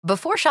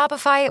Before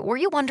Shopify, were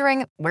you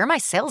wondering, where are my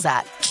sales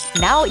at?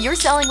 Now you're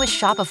selling with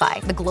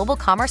Shopify, the global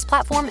commerce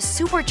platform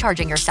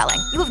supercharging your selling.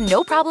 You have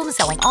no problem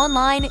selling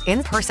online,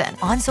 in person,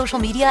 on social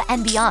media,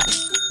 and beyond.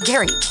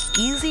 Gary,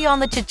 easy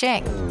on the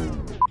cha-ching.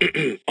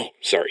 Oh,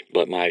 sorry,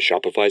 but my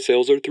Shopify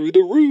sales are through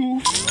the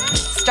roof.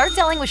 Start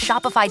selling with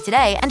Shopify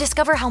today and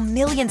discover how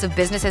millions of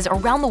businesses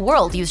around the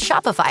world use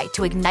Shopify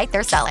to ignite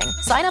their selling.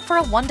 Sign up for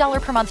a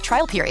 $1 per month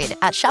trial period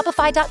at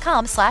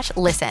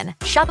shopify.com/listen.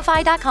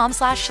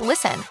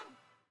 Shopify.com/listen.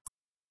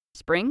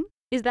 Spring?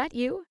 Is that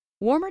you?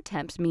 Warmer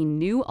temps mean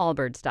new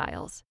Allbirds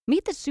styles.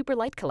 Meet the Super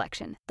Light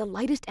Collection, the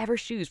lightest ever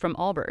shoes from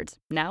Allbirds,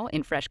 now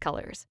in fresh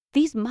colors.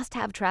 These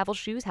must-have travel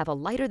shoes have a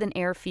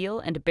lighter-than-air feel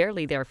and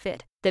barely their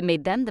fit that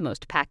made them the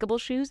most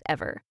packable shoes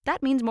ever.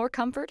 That means more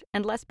comfort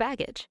and less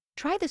baggage.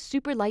 Try the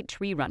Super Light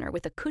Tree Runner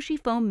with a cushy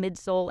foam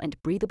midsole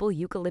and breathable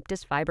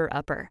eucalyptus fiber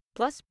upper.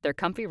 Plus, they're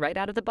comfy right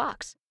out of the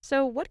box.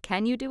 So what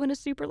can you do in a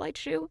super light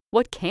shoe?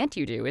 What can't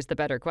you do is the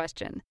better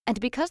question. And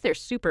because they're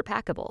super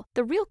packable,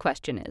 the real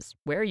question is,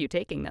 where are you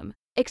taking them?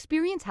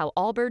 Experience how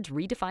Allbirds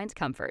redefines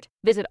comfort.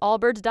 Visit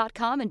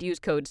allbirds.com and use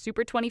code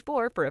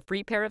SUPER24 for a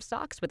free pair of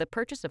socks with a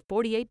purchase of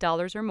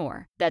 $48 or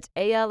more. That's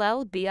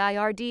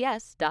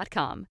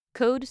ALLBIRDS.com.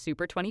 Code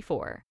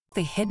SUPER24.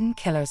 The Hidden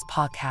Killers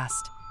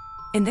podcast.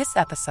 In this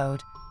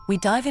episode, we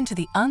dive into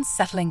the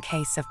unsettling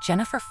case of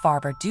Jennifer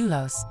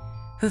Farber-Dulos,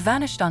 who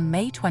vanished on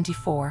May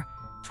 24,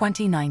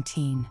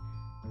 2019.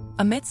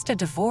 Amidst a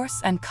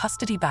divorce and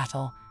custody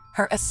battle,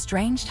 her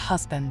estranged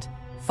husband,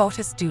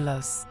 Fotis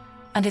Dulos,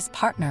 and his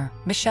partner,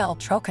 Michelle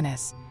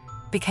Troconis,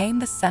 became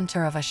the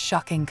center of a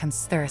shocking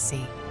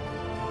conspiracy.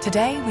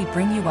 Today, we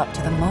bring you up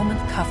to the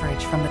moment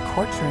coverage from the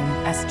courtroom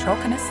as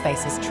Troconis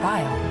faces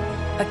trial,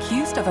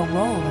 accused of a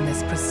role in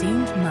this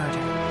presumed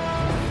murder.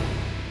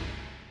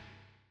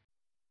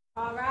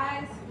 All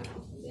rise.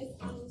 This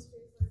English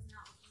paper is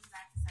now in the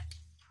back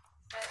section.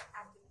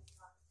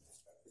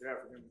 Good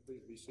afternoon.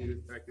 Please be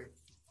seated. Thank you.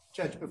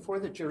 Judge, before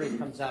the jury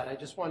comes out, I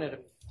just wanted to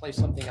play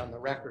something on the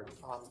record.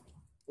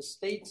 The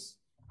state's,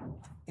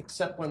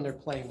 except when they're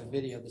playing the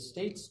video, the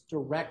state's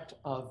direct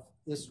of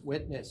this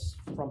witness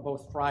from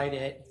both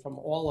Friday, from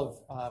all of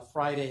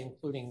Friday,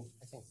 including,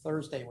 I think,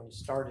 Thursday when he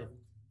started,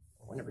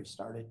 or whenever he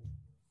started,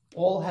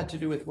 all had to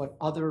do with what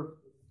other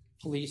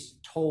police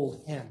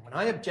told him. When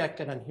I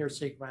objected on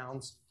hearsay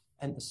grounds,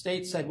 and the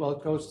state said, well,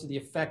 it goes to the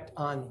effect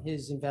on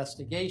his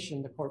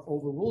investigation, the court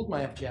overruled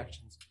my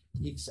objections.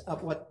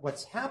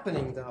 What's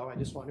happening, though, I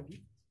just want to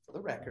be for the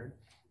record,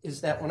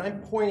 is that when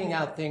I'm pointing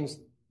out things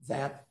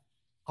that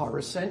are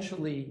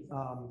essentially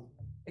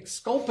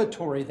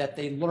exculpatory that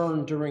they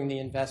learned during the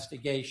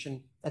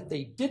investigation that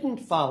they didn't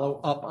follow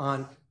up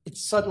on,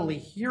 it's suddenly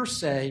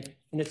hearsay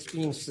and it's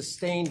being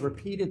sustained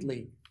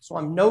repeatedly. So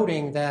I'm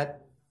noting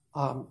that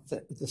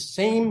the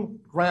same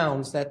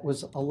grounds that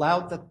was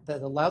allowed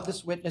that allowed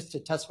this witness to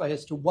testify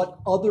as to what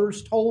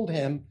others told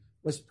him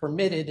was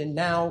permitted, and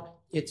now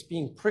it's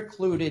being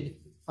precluded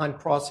on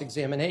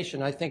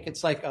cross-examination. I think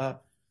it's like I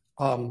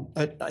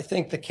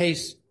think the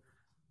case,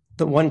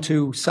 the one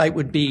to cite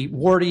would be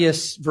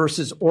Wardius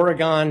versus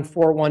Oregon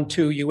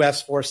 412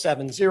 US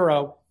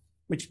 470,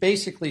 which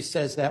basically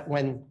says that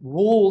when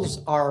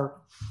rules are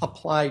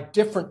applied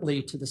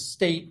differently to the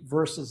state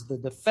versus the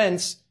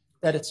defense,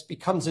 that it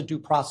becomes a due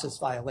process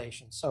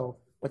violation. So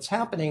what's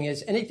happening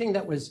is anything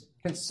that was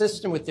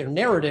consistent with their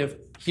narrative,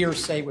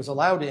 hearsay was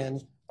allowed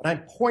in, but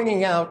I'm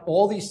pointing out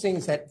all these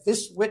things that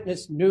this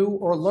witness knew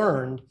or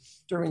learned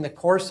during the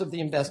course of the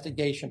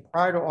investigation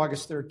prior to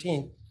August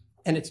 13th,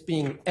 and it's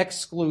being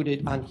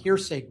excluded on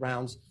hearsay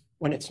grounds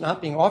when it's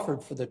not being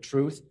offered for the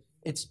truth.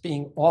 It's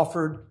being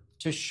offered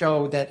to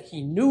show that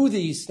he knew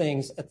these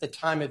things at the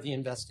time of the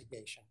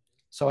investigation.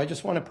 So I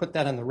just want to put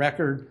that on the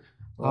record.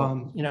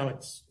 I'm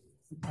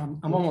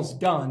almost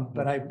done,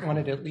 but I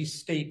wanted to at least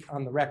state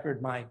on the record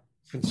my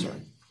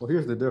concern. Well,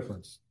 here's the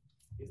difference.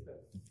 The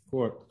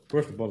court,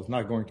 first of all, is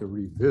not going to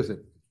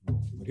revisit,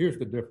 but here's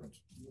the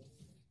difference.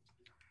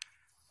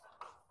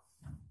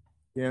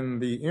 In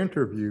the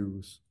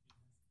interviews,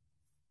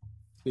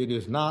 it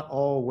is not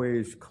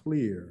always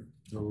clear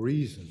the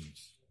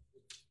reasons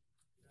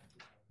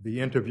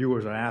the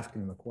interviewers are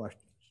asking the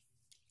questions.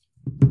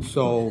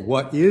 So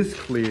what is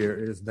clear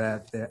is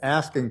that they're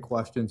asking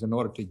questions in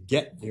order to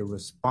get a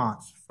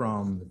response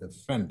from the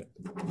defendant.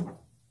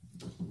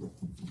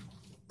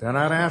 They're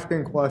not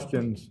asking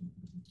questions,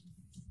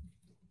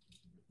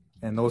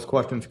 and those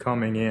questions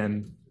coming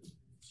in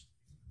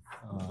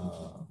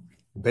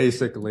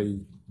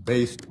basically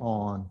based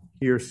on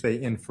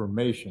hearsay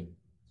information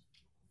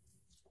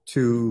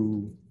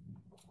to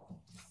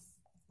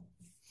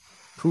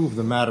prove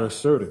the matter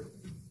asserted.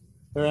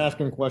 They're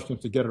asking questions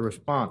to get a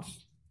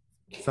response.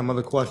 Some of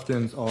the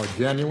questions are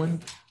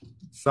genuine,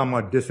 some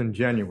are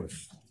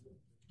disingenuous.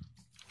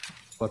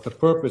 But the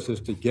purpose is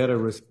to get a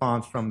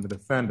response from the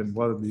defendant,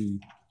 whether the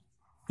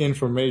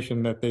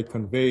information that they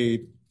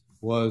conveyed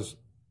was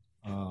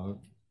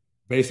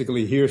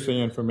basically hearsay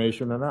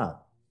information or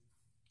not.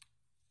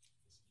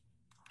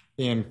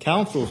 In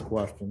counsel's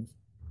questions,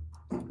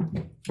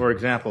 for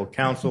example,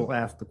 counsel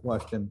asked the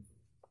question,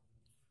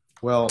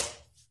 Well,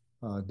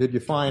 did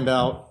you find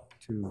out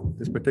to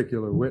this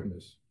particular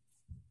witness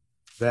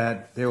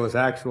that there was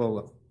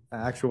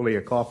actually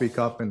a coffee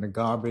cup in the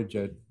garbage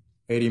at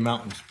 80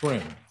 Mountain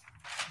Spring?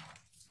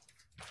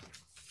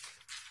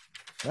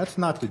 That's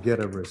not to get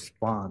a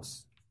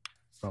response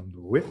from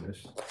the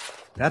witness.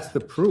 That's to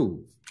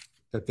prove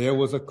that there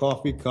was a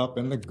coffee cup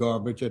in the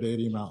garbage at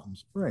 80 Mountain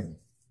Spring.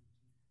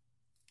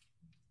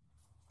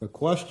 The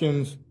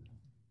questions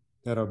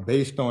that are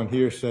based on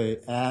hearsay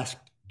asked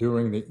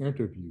during the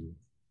interview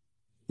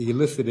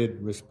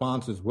elicited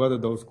responses whether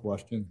those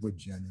questions were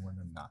genuine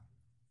or not.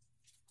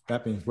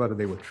 That means whether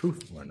they were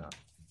truthful or not.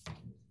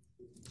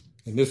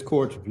 In this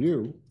court's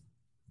view,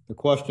 the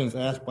questions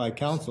asked by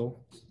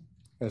counsel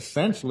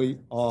essentially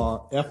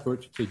are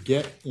efforts to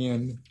get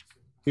in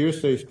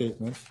hearsay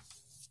statements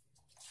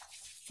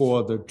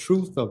for the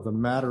truth of the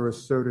matter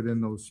asserted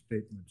in those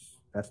statements.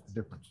 That's the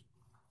difference.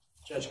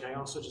 Judge, can I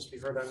also just be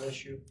heard on an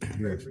issue Yes.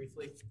 very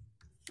briefly?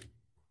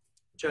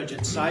 Judge,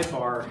 at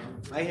sidebar,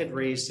 I had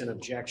raised an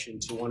objection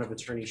to one of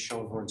Attorney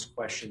Schoenhorn's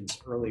questions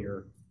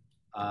earlier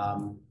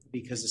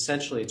because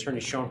essentially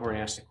Attorney Schoenhorn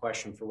asked a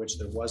question for which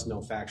there was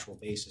no factual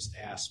basis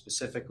to ask.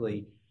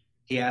 Specifically,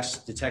 he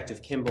asked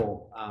Detective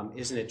Kimball,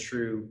 isn't it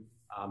true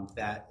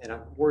that, and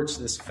words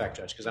to this effect,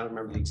 Judge, because I don't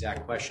remember the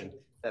exact question,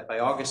 that by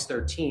August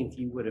 13th,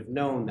 you would have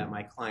known that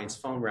my client's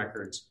phone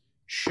records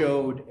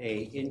showed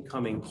a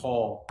incoming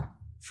call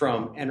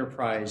from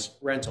Enterprise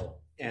Rental.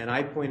 And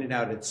I pointed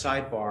out at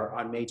sidebar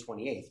on May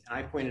 28th, and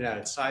I pointed out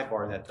at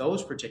sidebar that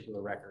those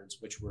particular records,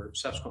 which were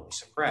subsequently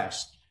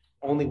suppressed,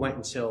 only went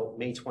until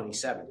May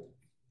 27th.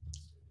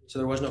 So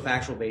there was no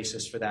factual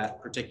basis for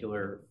that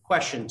particular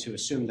question to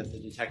assume that the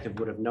detective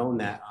would have known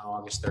that on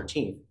August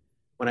 13th.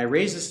 When I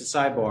raised this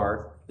at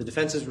sidebar, the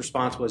defense's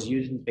response was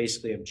you didn't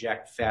basically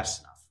object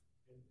fast enough.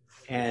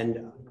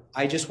 And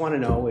I just want to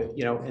know,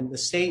 and the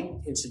state,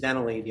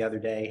 incidentally, the other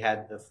day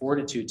had the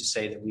fortitude to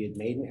say that we had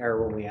made an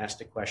error when we asked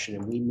a question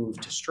and we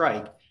moved to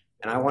strike.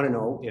 And I want to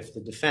know if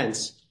the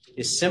defense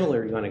is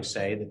similarly going to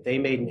say that they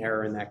made an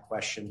error in that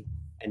question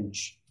and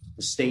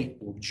the state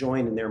will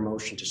join in their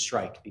motion to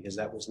strike because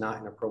that was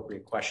not an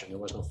appropriate question. There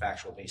was no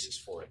factual basis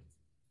for it.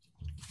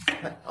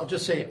 I'll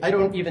just say I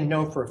don't even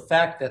know for a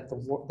fact that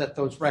that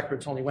those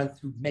records only went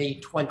through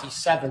May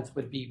 27th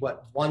would be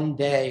what, 1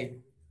 day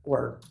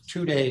or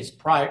 2 days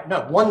prior.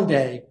 No, 1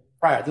 day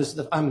prior.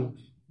 I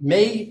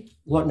may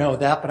know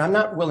that, but I'm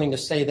not willing to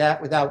say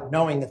that without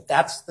knowing that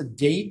that's the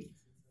date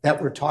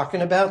that we're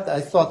talking about.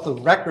 I thought the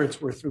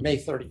records were through May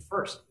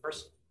 31st.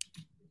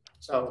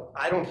 So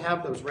I don't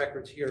have those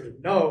records here to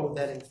know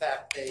that, in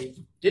fact, they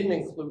didn't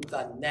include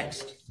the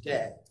next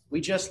day.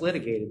 We just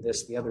litigated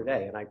this the other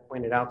day, and I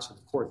pointed out to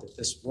the court that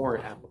this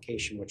warrant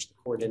application, which the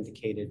court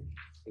indicated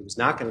it was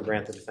not going to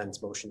grant the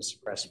defendant's motion to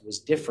suppress, was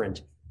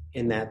different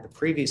in that the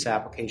previous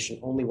application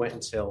only went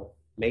until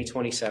May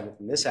 27th,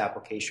 and this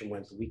application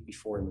went the week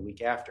before and the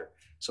week after.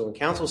 So when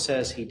counsel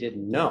says he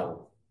didn't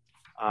know,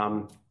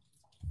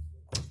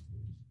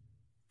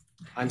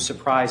 I'm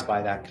surprised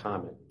by that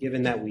comment,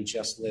 given that we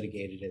just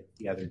litigated it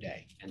the other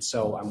day. And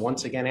so I'm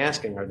once again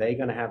asking, are they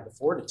going to have the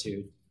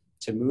fortitude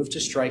to move to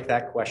strike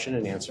that question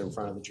and answer in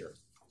front of the jury?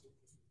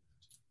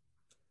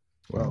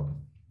 Well,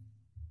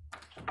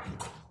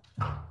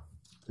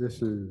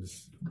 this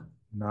is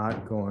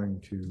not going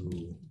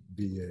to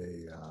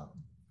be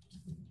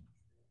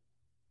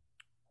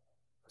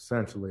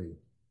essentially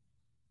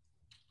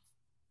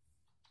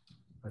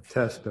a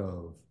test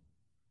of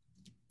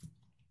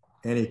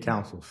any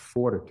counsel's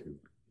fortitude,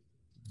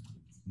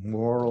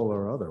 moral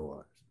or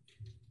otherwise.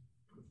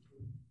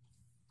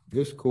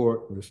 This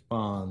court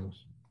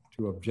responds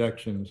to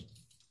objections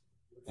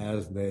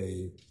as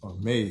they are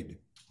made.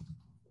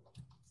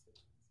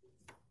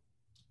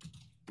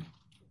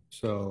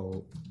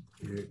 So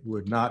it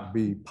would not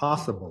be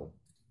possible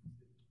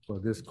for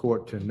this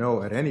court to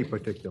know at any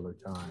particular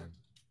time,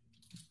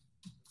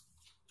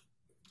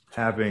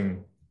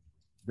 having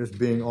this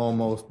being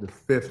almost the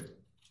fifth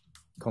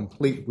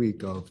complete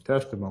week of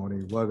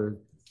testimony, whether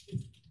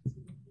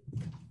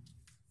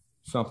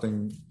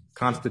something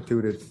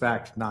constituted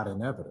facts not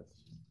in evidence.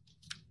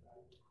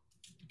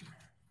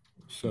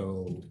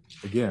 So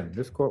again,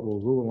 this court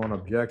will rule on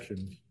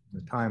objections in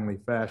a timely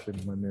fashion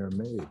when they're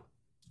made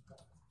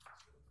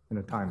in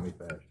a timely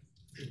fashion.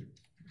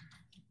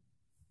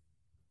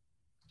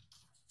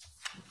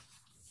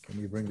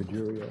 Can we bring the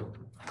jury up?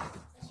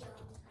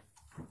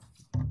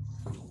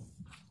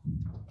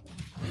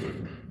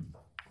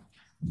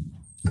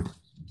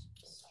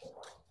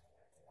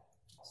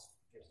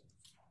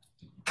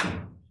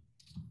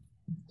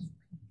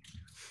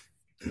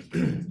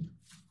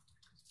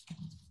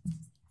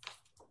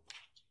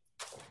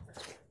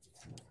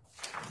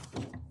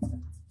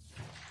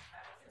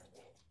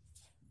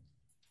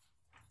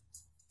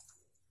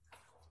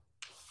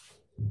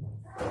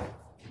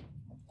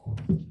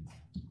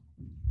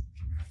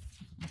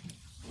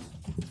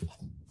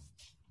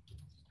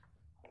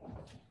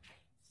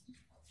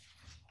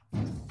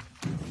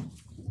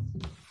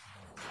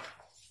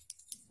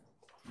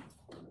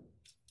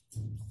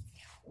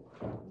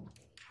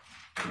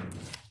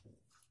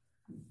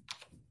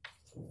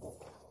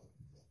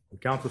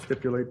 counsel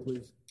stipulate,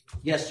 please?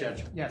 Yes,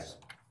 Judge. Yes.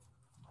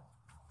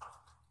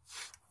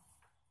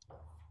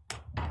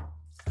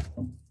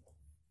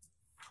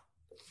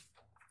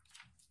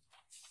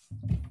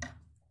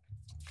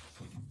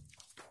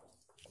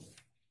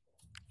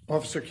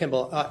 Officer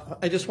Kimball,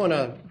 I just want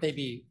to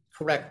maybe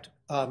correct.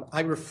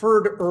 I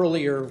referred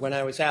earlier when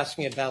I was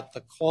asking about the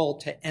call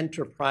to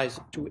Enterprise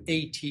to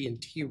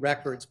AT&T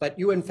Records, but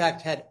you in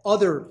fact had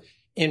other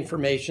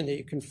information that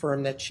you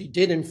confirmed that she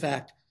did in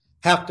fact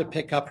have to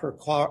pick up her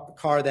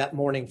car that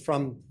morning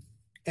from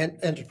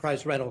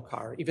Enterprise rental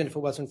car, even if it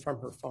wasn't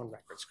from her phone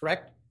records,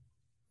 correct?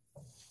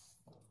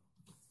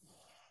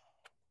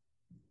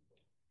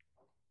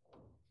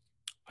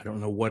 I don't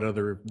know what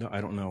other,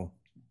 I don't know.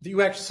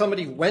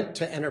 Somebody went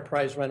to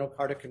Enterprise rental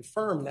car to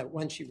confirm that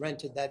when she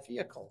rented that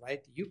vehicle,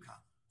 right, the Yukon.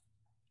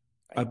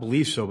 Right? I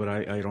believe so, but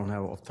I don't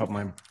have, off the top of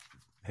my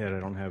head, I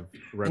don't have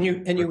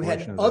and you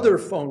had other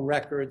phone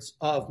records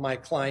of my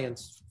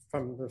clients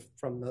from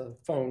the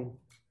phone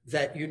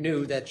that you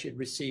knew that she'd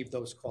received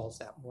those calls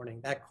that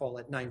morning, that call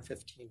at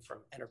 9:15 from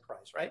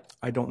Enterprise, right?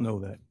 I don't know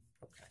that.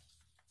 Okay.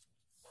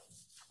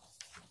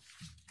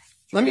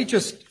 Let me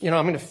just, I'm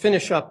going to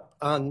finish up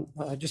on,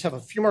 just have a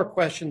few more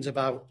questions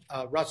about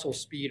Russell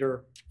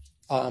Speeder.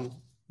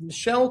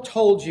 Michelle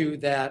told you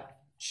that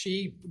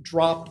she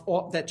picked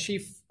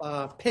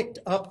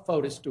up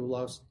Fotis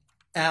Doulos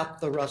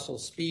at the Russell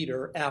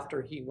Speeder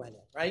after he went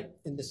in, right?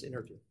 In this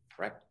interview,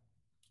 correct?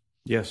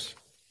 Yes.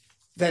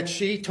 That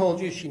she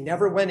told you she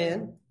never went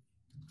in,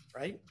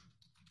 right?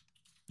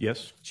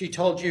 Yes. She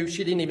told you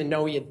she didn't even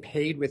know he had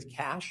paid with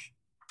cash,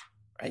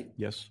 right?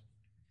 Yes.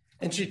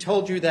 And she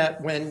told you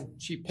that when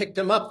she picked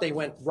him up, they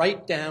went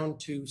right down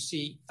to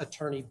see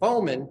Attorney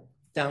Bowman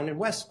down in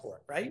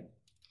Westport, right?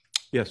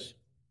 Yes.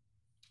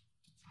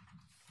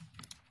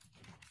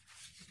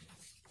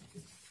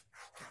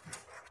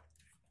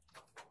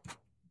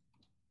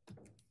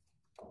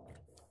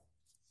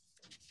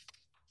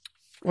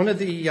 One of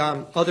the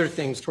other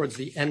things towards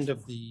the end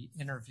of the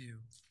interview,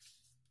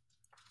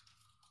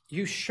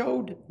 you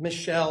showed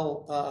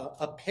Michelle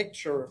a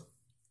picture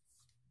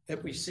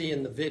that we see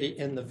in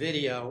the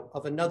video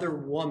of another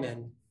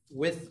woman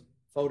with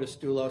Fotis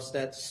Doulos.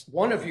 That's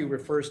one of you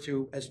refers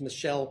to as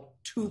Michelle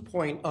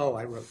 2.0.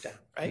 I wrote down,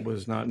 right? It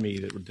was not me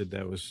that did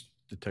that. It was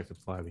Detective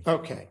Flavey.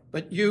 Okay,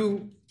 but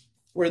you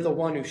were the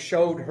one who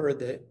showed her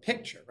the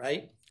picture,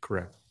 right?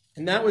 Correct.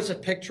 And that was a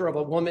picture of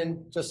a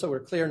woman, just so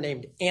we're clear,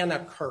 named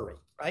Anna Curry,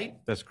 right?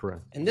 That's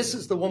correct. And this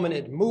is the woman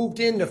that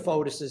moved into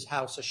Fotis's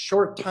house a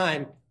short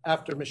time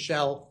after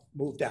Michelle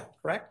moved out,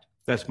 correct?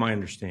 That's my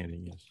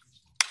understanding, yes.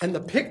 And the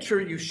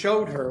picture you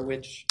showed her,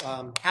 which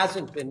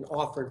hasn't been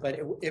offered, but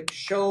it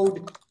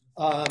showed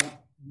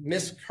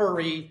Miss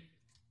Curry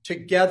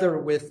together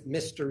with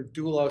Mr.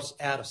 Doulos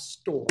at a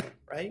store,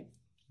 right?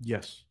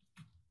 Yes.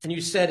 And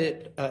you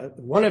said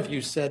one of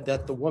you said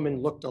that the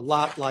woman looked a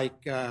lot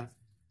like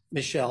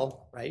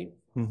Michelle, right?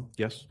 Mm-hmm.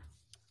 Yes.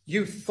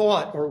 You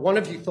thought, or one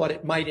of you thought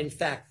it might in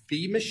fact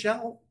be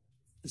Michelle?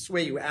 This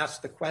way you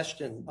asked the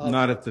question.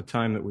 Not at the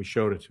time that we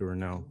showed it to her,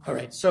 no. All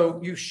right, so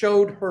you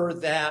showed her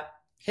that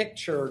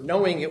picture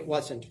knowing it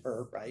wasn't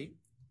her, right?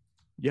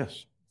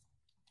 Yes.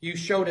 You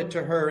showed it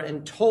to her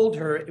and told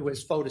her it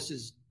was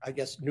Fotis's, I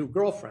guess, new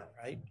girlfriend,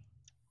 right?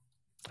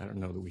 I don't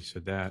know that we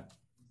said that.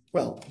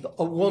 Well,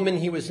 a woman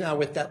he was now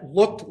with that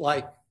looked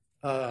like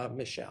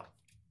Michelle,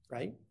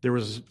 right? There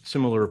was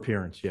similar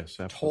appearance, yes,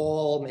 absolutely.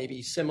 Tall,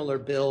 maybe similar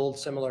build,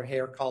 similar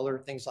hair color,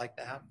 things like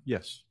that.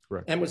 Yes,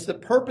 correct. And was the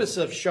purpose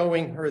of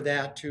showing her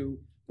that to,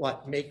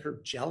 what, make her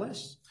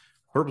jealous?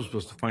 Purpose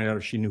was to find out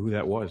if she knew who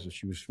that was, if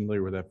she was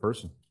familiar with that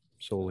person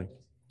solely.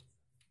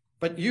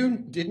 But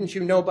didn't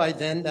you know by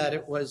then that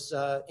it was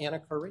Anna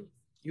Curry?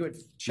 You had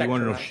checked. You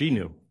want to her know out. if she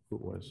knew who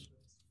it was?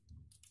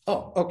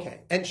 Oh,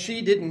 okay. And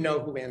she didn't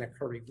know who Anna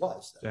Curry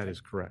was. That is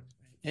correct.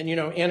 And you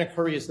know, Anna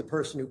Curry is the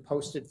person who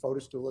posted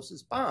Fotis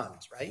Doulos'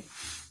 bonds, right?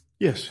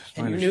 Yes.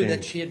 And you knew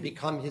that she had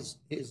become his,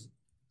 at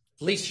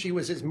least she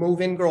was his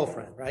move-in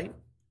girlfriend, right?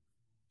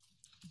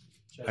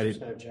 Judge, I'm just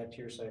going to object to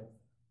your saying.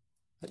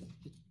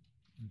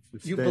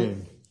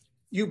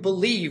 You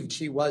believed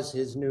she was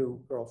his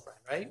new girlfriend,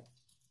 right?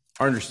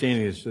 Our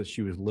understanding is that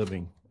she was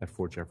living at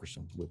Fort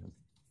Jefferson with him.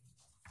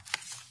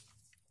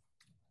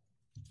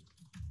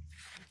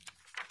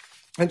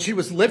 And she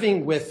was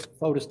living with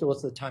Fotis Doulos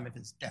at the time of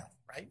his death,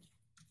 right?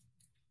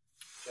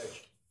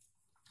 Judge,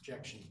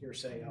 objection,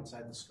 hearsay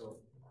outside the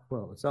scope.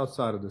 Well, it's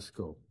outside of the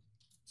scope.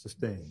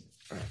 Sustained.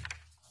 All right.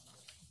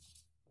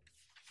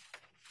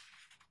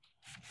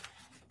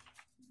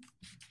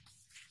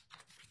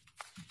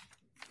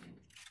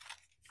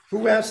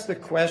 Who asked the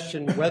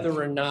question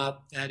whether or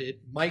not that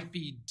it might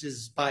be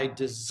by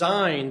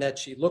design that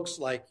she looks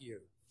like you?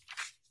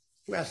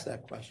 Who asked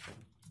that question?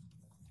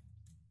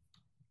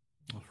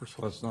 Well, first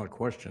of all, that's not a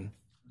question.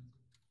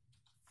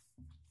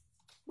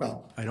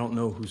 Well, I don't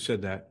know who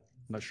said that.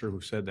 I'm not sure who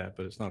said that,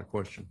 but it's not a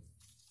question.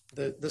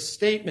 The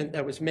statement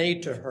that was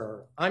made to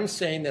her, I'm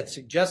saying that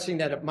suggesting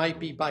that it might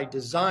be by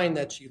design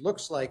that she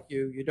looks like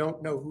you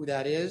don't know who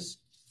that is.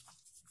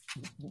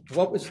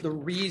 what was the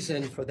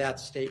reason for that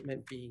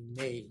statement being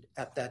made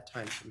at that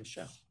time to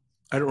Michelle?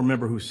 I don't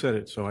remember who said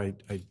it, so I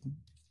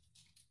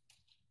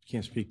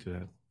can't speak to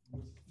that.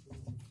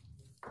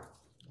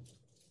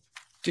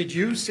 Did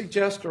you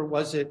suggest, or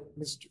was it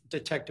Mr.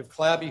 Detective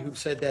Clabby who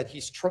said that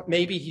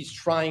maybe he's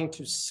trying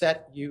to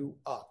set you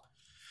up?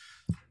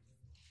 I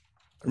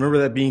remember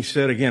that being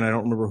said. Again, I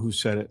don't remember who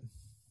said it.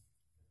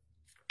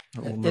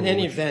 In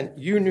any event,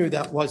 you knew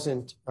that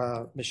wasn't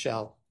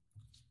Michelle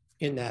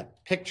in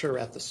that picture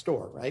at the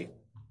store, right?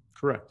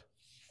 Correct.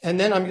 And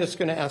then I'm just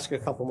going to ask a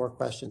couple more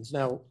questions.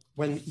 Now,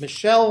 when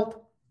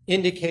Michelle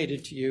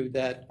indicated to you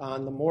that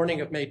on the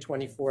morning of May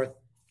 24th,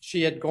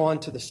 she had gone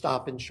to the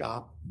Stop and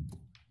Shop,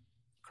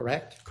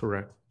 correct?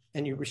 Correct.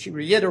 And she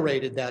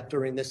reiterated that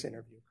during this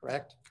interview,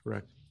 correct?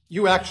 Correct.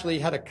 You actually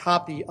had a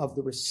copy of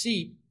the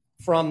receipt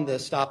from the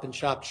Stop and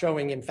Shop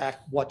showing, in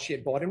fact, what she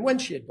had bought and when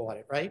she had bought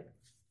it, right?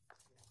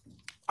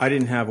 I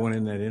didn't have one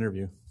in that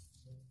interview.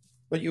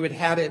 But you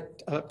had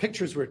it,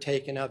 pictures were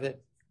taken of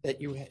it, that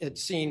you had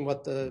seen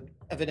what the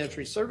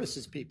evidentiary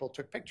services people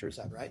took pictures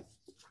of, right?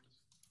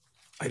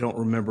 I don't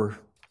remember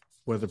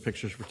whether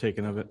pictures were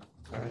taken of it.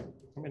 All right,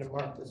 I'm going to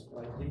mark this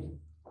by D.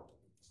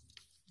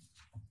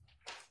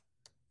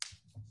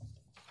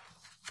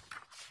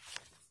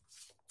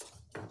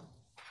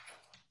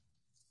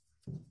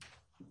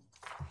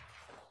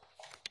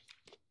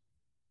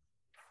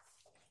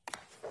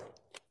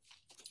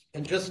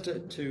 And just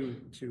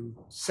to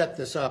set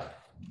this up,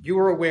 you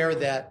were aware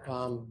that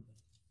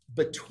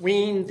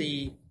between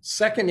the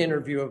second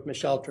interview of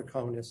Michelle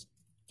Troconis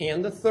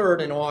and the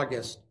third in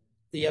August,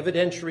 the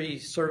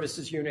evidentiary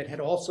services unit had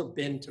also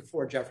been to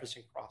 4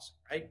 Jefferson Crossing,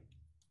 right?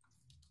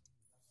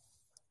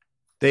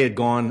 They had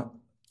gone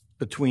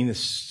between the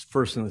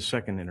first and the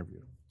second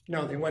interview.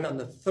 No, they went on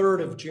the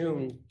 3rd of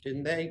June,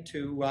 didn't they,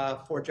 to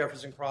 4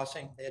 Jefferson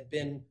Crossing? They had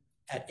been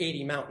at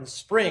 80 Mountain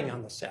Spring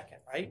on the 2nd,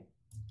 right?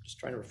 Just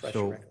trying to refresh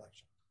your recollection.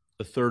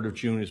 The 3rd of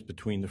June is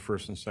between the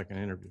first and second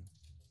interview,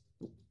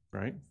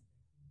 right?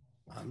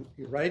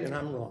 You're right, and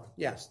I'm wrong.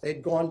 Yes,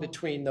 they'd gone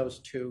between those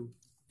 2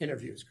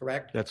 interviews,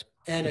 correct? That's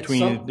and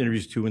between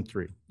interviews 2 and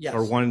 3. Yes.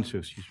 Or 1 and 2,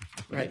 excuse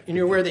me. Right, and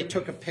you're aware they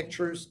took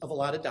pictures of a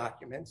lot of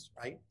documents,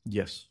 right?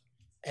 Yes.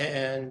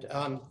 And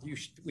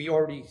we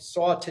already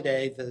saw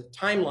today the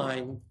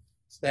timeline,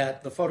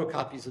 that the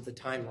photocopies of the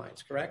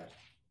timelines, correct?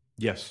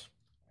 Yes.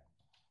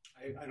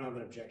 I don't have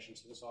an objection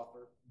to this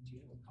offer. Do you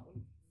have a color?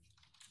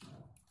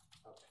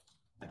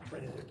 I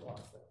printed it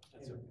off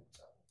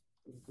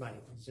my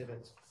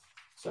exhibits.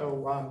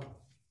 So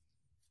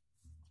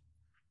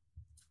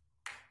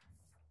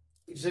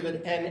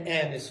exhibit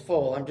NN is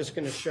full. I'm just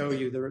going to show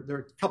you. There are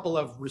a couple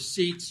of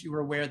receipts. You were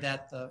aware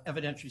that the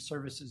evidentiary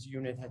services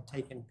unit had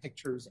taken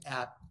pictures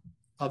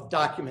of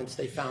documents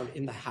they found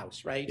in the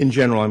house, right? In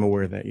general, I'm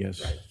aware of that,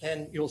 yes. Right.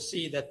 And you'll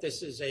see that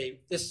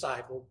this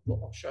side,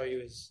 I'll show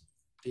you, is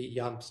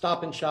the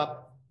Stop and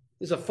Shop.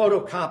 Is a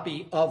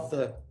photocopy of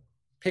the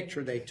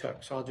picture they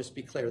took. So I'll just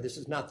be clear. This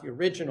is not the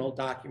original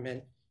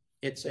document.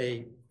 It's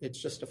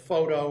just a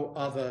photo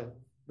of a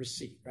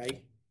receipt,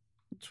 right?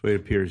 That's the way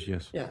it appears,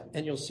 yes. Yeah,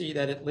 and you'll see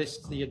that it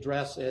lists the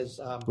address as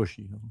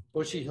Bushy Hill.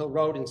 Bushy Hill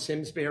Road in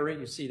Simsbury.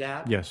 You see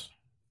that? Yes.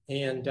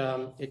 And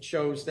it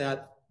shows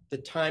that the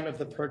time of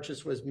the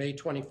purchase was May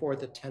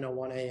 24th at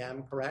 10:01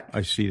 a.m., correct?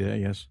 I see that,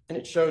 yes. And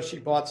it shows she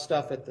bought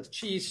stuff at the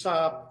cheese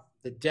shop,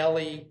 the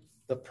deli,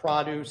 the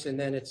produce, and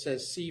then it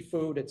says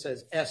seafood. It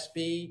says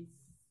SB,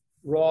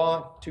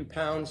 raw, 2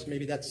 pounds.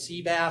 Maybe that's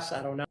sea bass.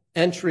 I don't know.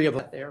 Entry of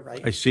it there,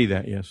 right? I see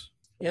that, yes.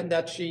 And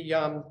that she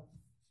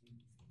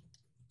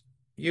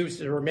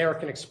used her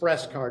American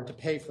Express card to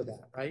pay for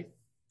that, right?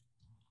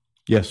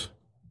 Yes.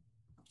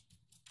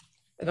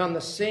 And on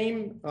the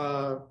same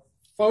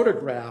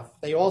photograph,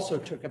 they also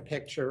took a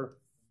picture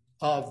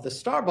of the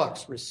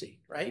Starbucks receipt,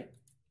 right?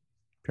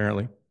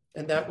 Apparently.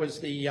 And that was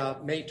the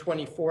May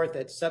 24th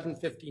at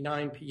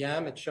 7:59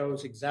 p.m. It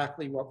shows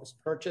exactly what was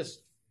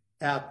purchased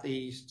at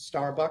the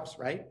Starbucks,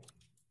 right?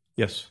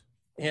 Yes.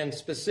 And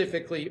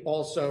specifically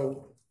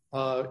also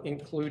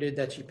included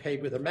that she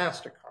paid with a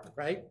MasterCard,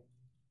 right?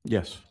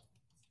 Yes.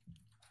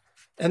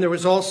 And there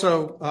was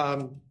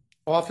also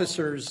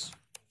officers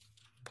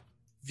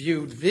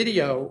viewed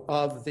video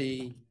of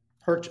the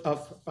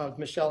of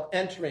Michelle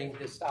entering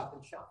the Stop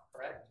and Shop,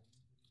 correct?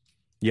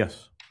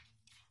 Yes.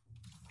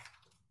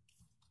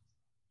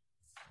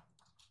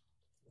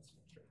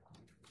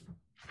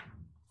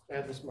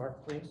 Add this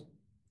mark, please.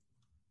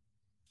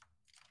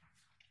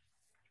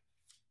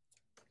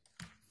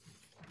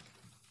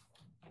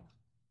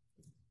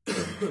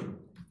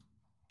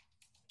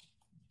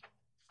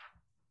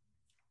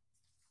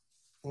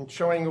 And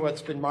showing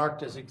what's been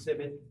marked as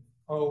Exhibit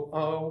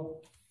 00.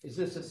 Is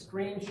this a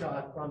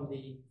screenshot from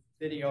the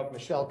video of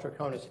Michelle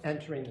Troconis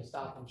entering the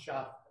Stop and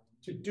Shop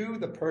to do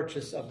the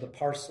purchase of the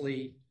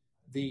parsley,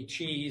 the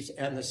cheese,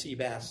 and the sea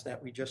bass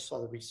that we just saw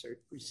the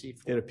receipt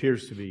for? It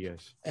appears to be,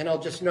 yes. And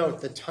I'll just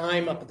note the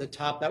time up at the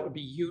top, that would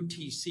be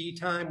UTC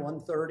time,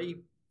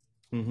 1:30.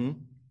 Mm-hmm.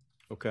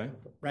 Okay.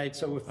 Right,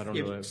 so if I don't know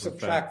you that for a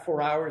subtract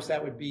 4 hours,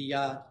 that would be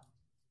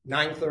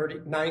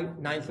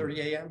 9:30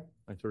 a.m.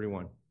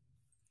 9/31.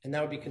 And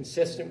that would be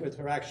consistent with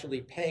her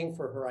actually paying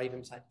for her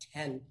items at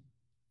 10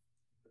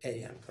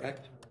 a.m.,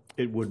 correct?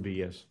 It would be,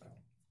 yes.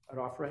 I'd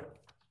offer it.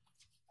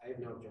 I have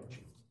no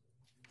objection.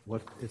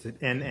 What is it?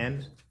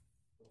 NN?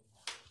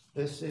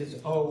 This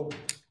is O.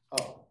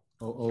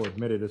 Oh,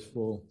 admitted as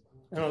full.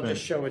 And I'll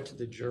just show it to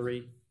the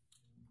jury.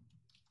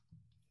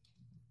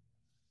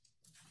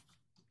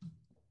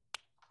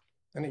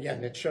 And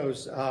again, it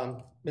shows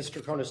Ms.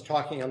 Troconis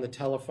talking on the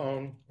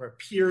telephone, or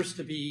appears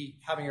to be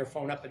having her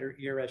phone up at her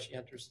ear as she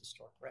enters the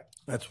store, correct?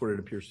 That's what it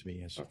appears to be,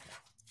 yes. Okay.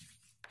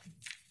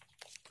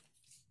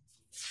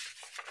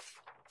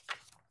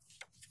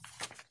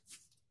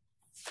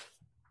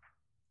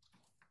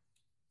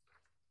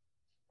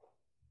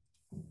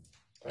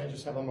 Can I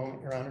just have a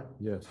moment, Your Honor?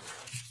 Yes.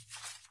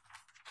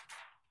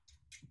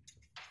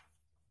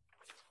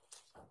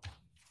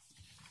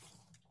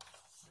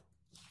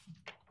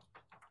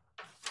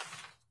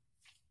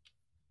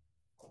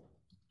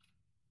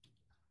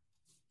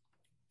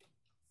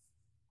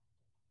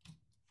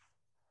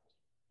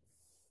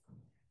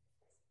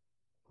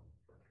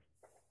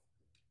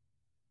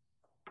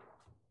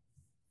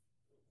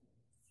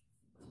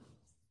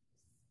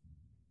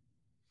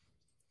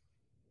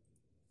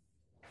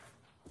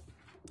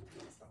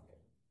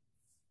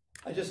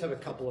 I just have a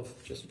couple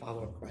of just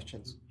follow-up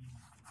questions.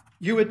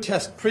 You had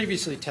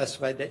previously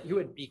testified that you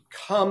had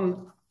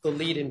become the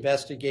lead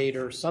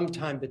investigator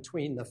sometime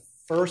between the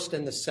first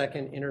and the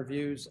second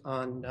interviews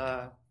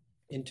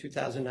in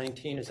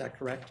 2019. Is that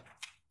correct?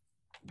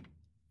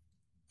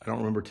 I don't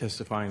remember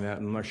testifying that.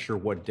 I'm not sure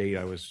what date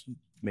I was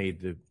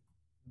made the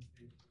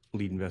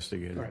lead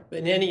investigator. All right. But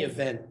in any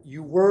event,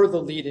 you were the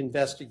lead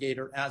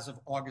investigator as of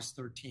August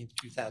 13th,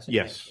 2019.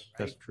 Yes, right?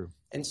 that's true.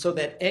 And so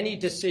that any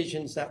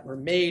decisions that were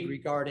made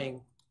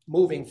regarding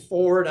moving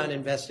forward on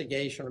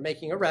investigation or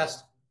making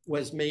arrests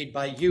was made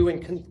by you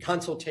in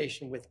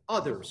consultation with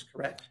others,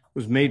 correct? It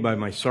was made by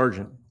my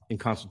sergeant in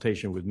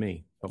consultation with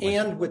me.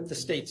 And with the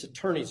state's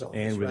attorney's office,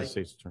 and with right? the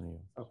state's attorney.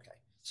 Okay.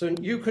 So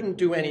you couldn't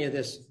do any of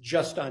this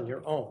just on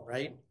your own,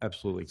 right?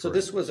 Absolutely correct. So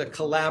this was a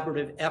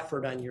collaborative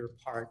effort on your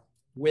part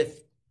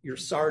with your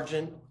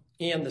sergeant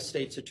and the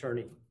state's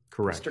attorney.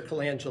 Correct. Mr.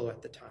 Colangelo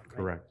at the time, right?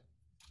 Correct.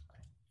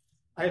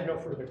 I have no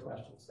further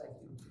questions. Thank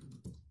you.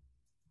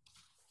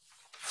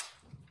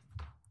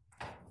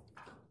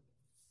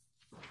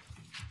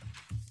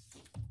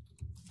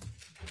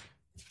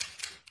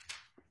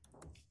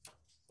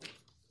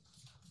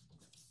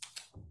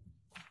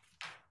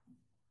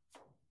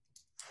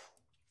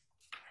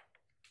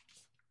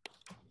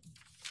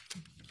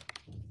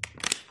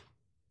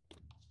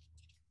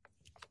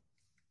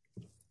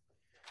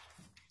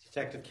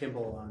 Detective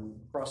Kimball, on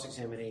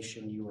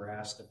cross-examination, you were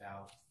asked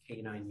about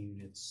K-9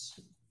 units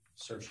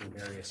searching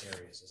various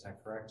areas. Is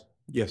that correct?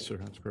 Yes, sir,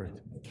 that's correct.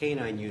 And a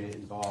K-9 unit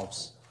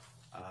involves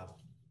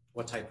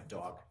what type of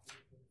dog?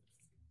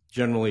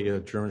 Generally a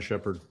German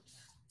Shepherd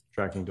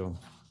tracking dog.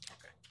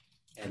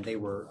 Okay. And they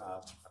were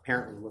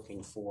apparently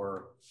looking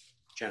for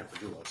Jennifer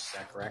Doulos. Is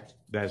that correct?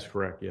 That is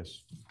correct,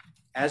 yes.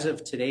 As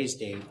of today's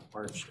date,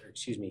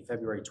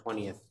 February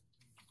 20th,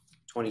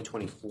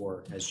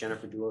 2024, has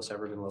Jennifer Doulos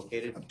ever been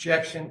located?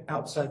 Objection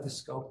outside the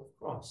scope of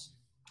cross.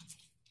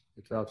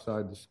 It's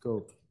outside the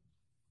scope.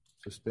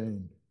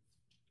 Sustained.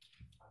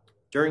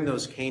 During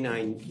those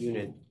K-9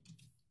 unit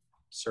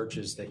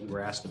searches that you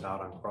were asked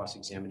about on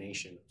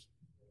cross-examination,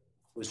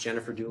 was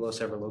Jennifer Doulos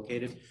ever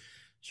located?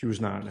 She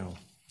was not, no.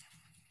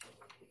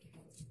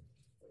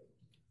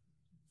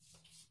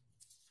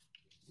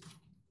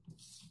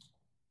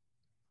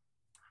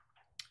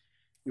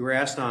 You were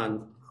asked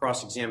on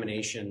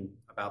cross-examination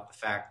about the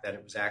fact that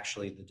it was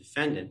actually the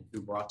defendant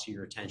who brought to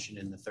your attention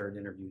in the third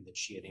interview that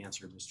she had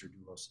answered Mr.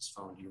 Doulos'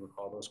 phone. Do you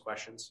recall those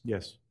questions?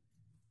 Yes.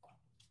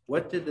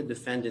 What did the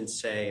defendant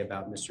say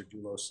about Mr.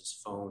 Doulos'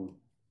 phone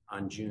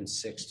on June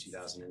 6,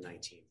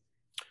 2019?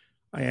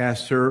 I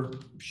asked her,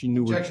 she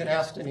knew. Objection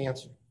asked and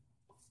answered.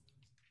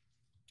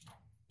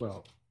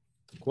 Well,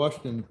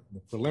 the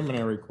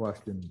preliminary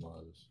question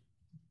was,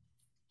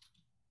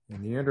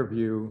 in the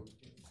interview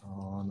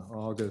on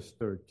August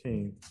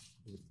 13th,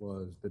 it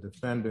was the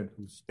defendant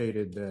who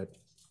stated that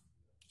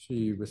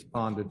she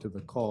responded to the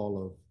call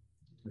of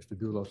Mr.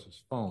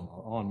 Doulos' phone,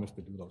 or on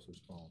Mr. Doulos'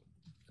 phone.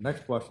 The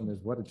next question is,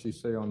 what did she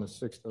say on the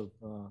 6th of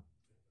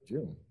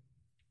June?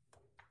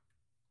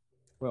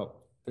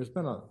 Well, there's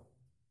been a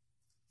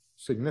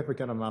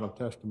significant amount of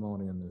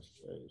testimony in this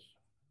case.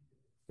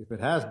 If it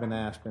has been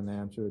asked and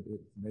answered,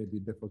 it may be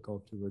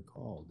difficult to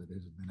recall that it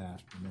has been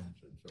asked and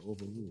answered, so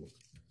overruled.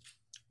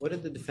 What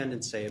did the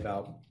defendant say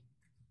about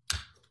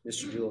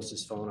Mr.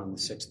 Doulos' phone on the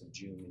 6th of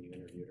June when you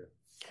interviewed her?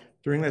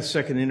 During that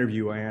second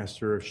interview, I asked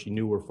her if she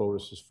knew where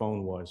Fotis'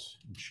 phone was.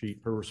 And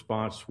her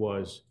response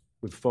was,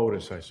 with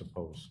Fotis, I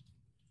suppose.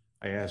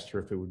 I asked her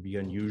if it would be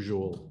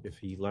unusual if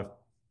he left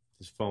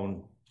his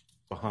phone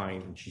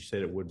behind, and she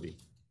said it would be.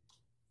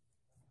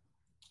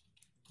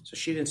 So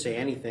she didn't say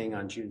anything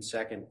on June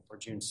 2nd or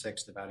June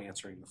 6th about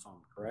answering the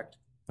phone, correct?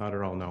 Not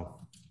at all, no.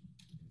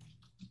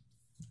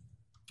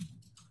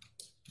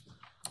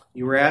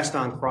 You were asked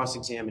on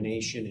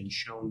cross-examination and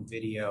shown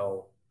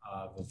video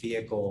of a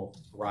vehicle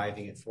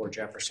arriving at 4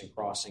 Jefferson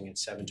Crossing at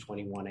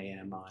 7:21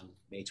 a.m. on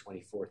May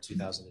 24th,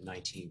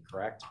 2019,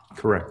 correct?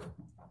 Correct.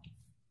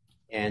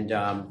 And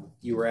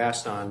you were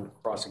asked on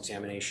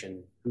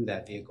cross-examination who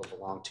that vehicle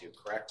belonged to,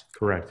 correct?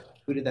 Correct.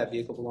 Who did that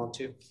vehicle belong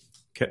to?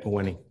 Kent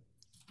Winnie.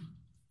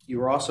 You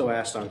were also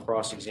asked on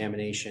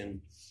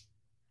cross-examination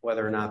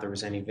whether or not there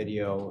was any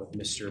video of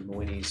Mr.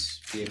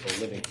 Mawini's vehicle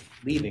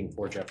leaving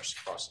 4 Jefferson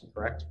Crossing,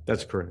 correct?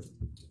 That's correct.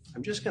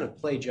 I'm just going to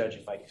play, Judge,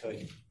 if I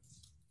could.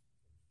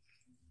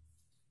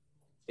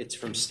 It's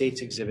from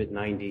State's Exhibit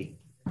 90.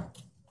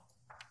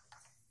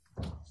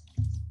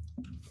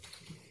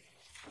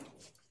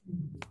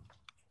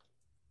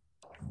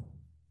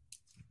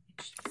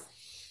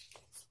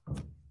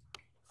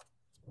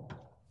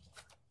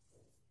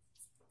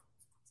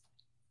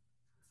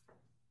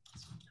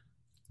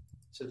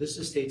 So this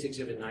is State's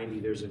Exhibit 90.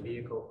 There's a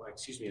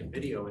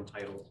video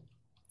entitled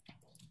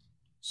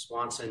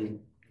Swanson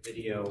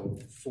Video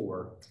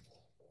 4.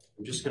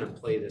 I'm just going to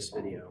play this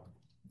video.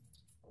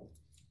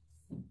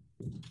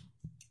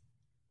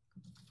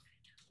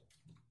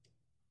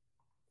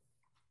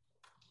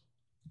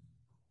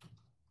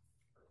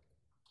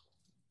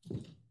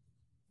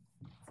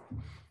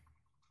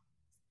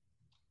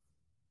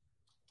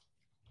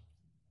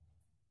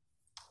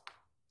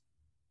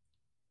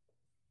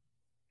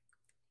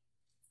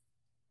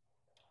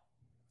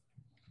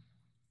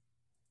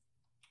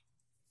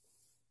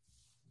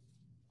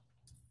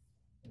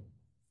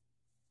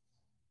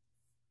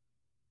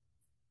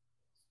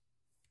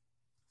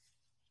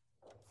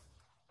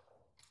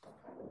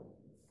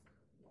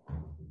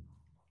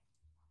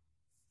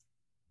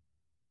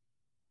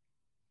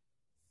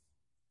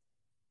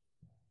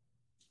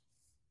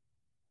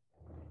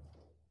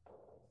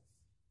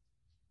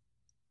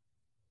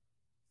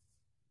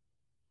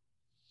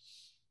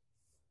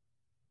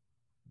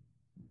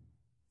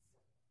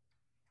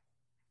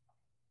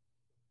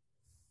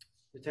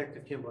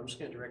 Detective Kimball, I'm just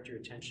going to direct your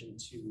attention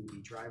to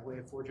the driveway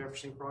of 4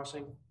 Jefferson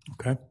Crossing.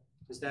 Okay.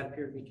 Does that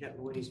appear to be Kent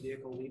Mawini's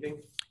vehicle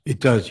leaving? It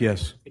does,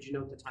 yes. Could you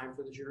note the time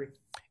for the jury?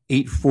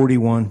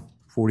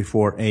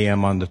 8:44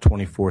 a.m. on the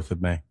 24th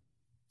of May.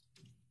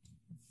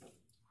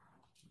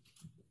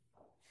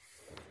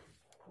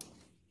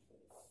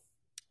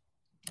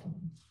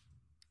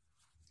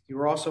 You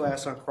were also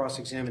asked on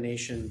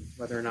cross-examination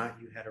whether or not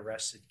you had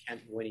arrested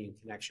Kent Mawini in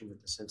connection with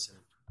this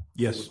incident.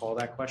 Yes. Do you recall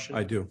that question?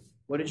 I do.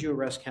 What did you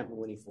arrest Kent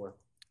Mawini for?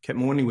 Kent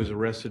Mawini was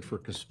arrested for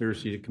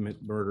conspiracy to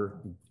commit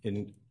murder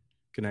in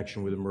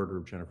connection with the murder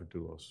of Jennifer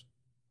Doulos.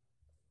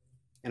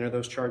 And are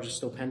those charges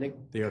still pending?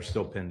 They are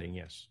still pending,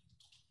 yes.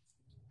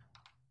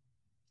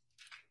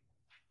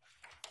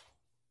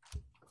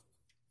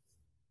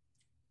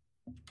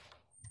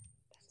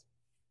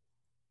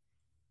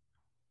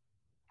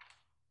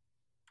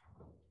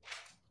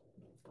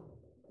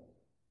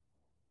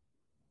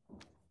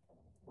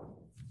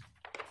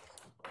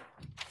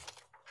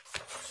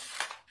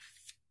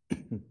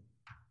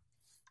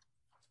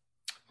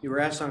 You were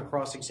asked on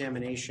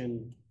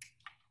cross-examination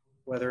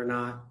whether or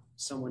not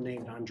someone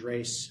named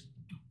Andres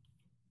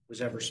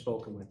was ever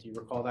spoken with. Do you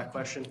recall that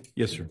question?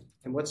 Yes, sir.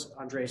 And what's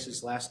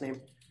Andres' last name?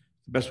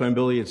 The best of my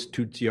ability, it's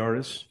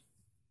Tutsiartis.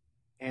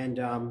 And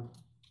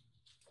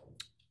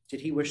did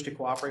he wish to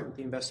cooperate with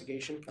the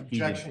investigation?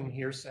 Objection,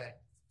 hearsay.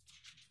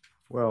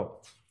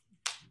 Well,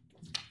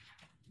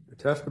 the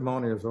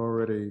testimony has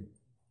already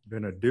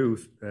been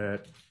adduced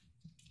that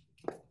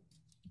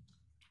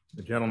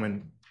the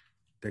gentleman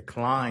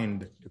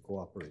declined to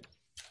cooperate.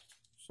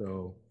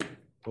 So,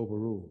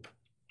 overruled.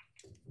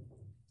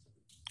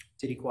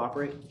 Did he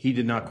cooperate? He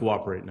did not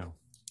cooperate, no.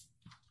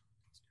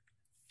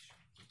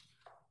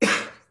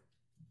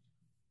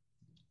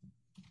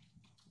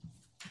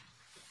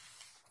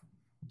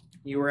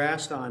 You were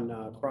asked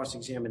on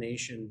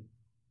cross-examination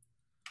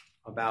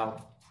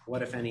about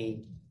what, if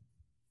any,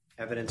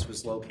 evidence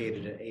was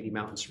located at 80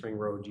 Mountain Spring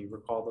Road. Do you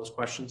recall those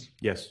questions?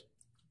 Yes.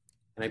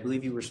 And I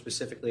believe you were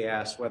specifically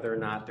asked whether or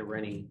not there were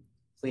any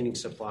cleaning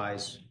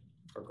supplies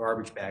or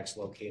garbage bags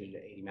located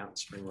at 80 Mountain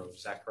Spring Road.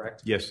 Is that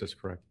correct? Yes, that's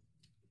correct.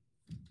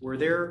 Were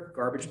there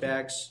garbage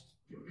bags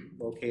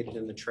located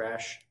in the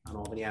trash on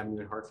Albany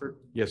Avenue in Hartford?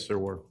 Yes, there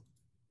were.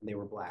 And they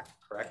were black,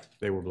 correct?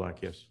 They were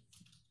black, yes.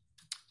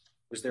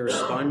 Was there a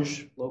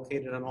sponge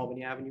located on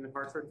Albany Avenue in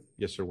Hartford?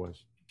 Yes, there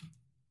was.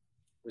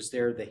 Was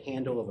there the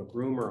handle of a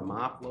broom or a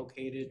mop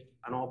located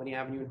on Albany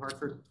Avenue in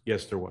Hartford?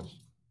 Yes, there was.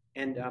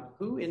 And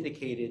who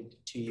indicated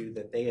to you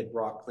that they had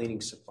brought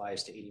cleaning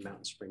supplies to 80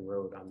 Mountain Spring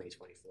Road on May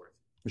 24th?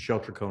 Michelle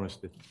Troconis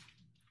did.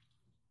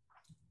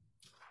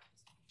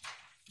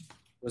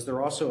 Was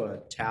there also a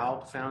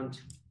towel found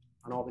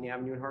on Albany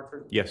Avenue in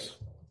Hartford? Yes.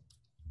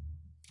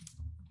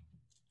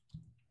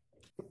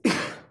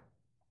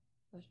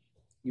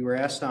 You were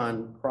asked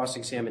on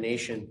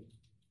cross-examination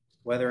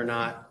whether or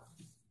not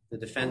the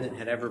defendant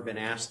had ever been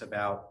asked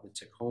about the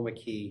Tacoma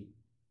key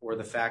or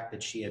the fact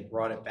that she had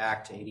brought it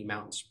back to 80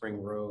 Mountain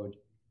Spring Road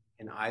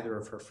in either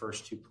of her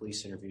first two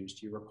police interviews.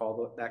 Do you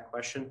recall that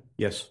question?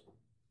 Yes.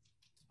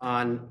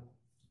 On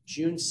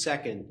June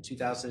 2nd,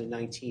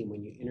 2019,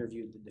 when you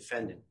interviewed the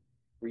defendant,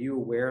 were you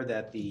aware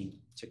that the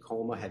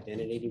Tacoma had been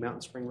at 80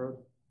 Mountain Spring Road?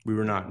 We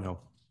were not, no.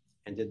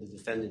 And did the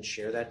defendant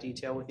share that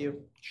detail with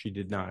you? She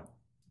did not.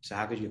 So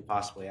how could you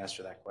possibly ask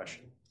her that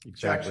question?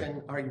 Exactly.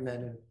 Objection,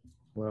 argumentative.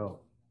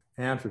 Well,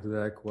 answer to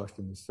that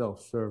question is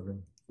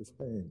self-serving.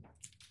 Sustained.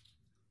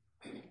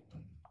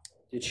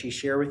 Did she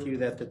share with you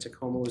that the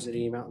Tacoma was at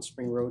 80 Mountain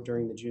Spring Road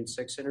during the June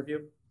 6th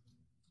interview?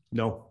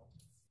 No.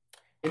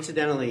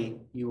 Incidentally,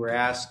 you were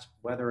asked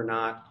whether or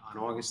not on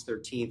August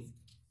 13th,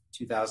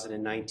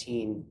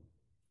 2019,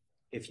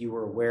 if you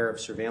were aware of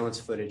surveillance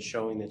footage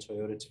showing the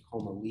Toyota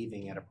Tacoma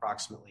leaving at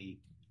approximately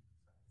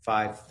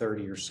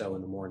 5:30 or so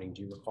in the morning.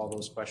 Do you recall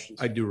those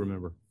questions? I do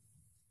remember.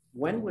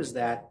 When was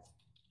that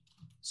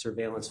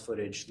surveillance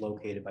footage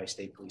located by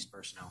state police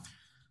personnel?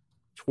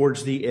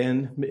 Towards the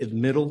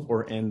middle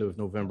or end of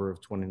November of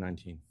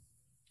 2019.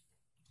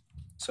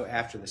 So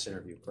after this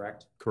interview,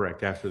 correct?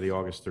 Correct, after the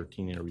August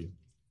 13 interview.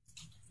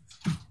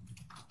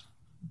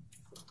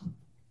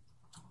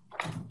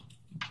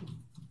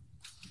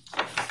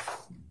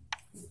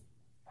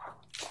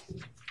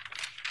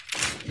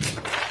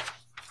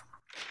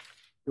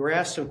 You were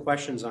asked some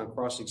questions on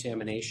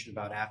cross-examination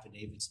about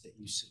affidavits that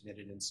you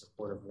submitted in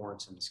support of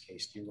warrants in this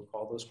case. Do you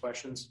recall those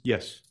questions?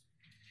 Yes.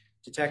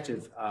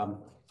 Detective,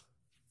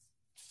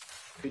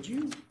 could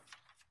you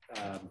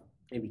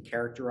maybe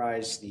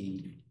characterize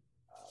the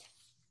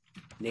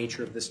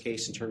nature of this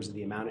case in terms of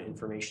the amount of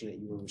information that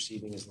you were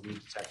receiving as the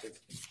lead detective?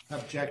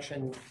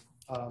 Objection,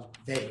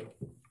 vague.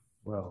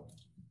 Well,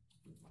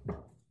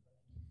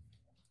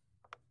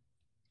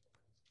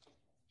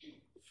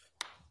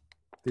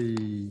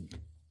 the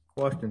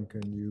question,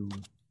 can you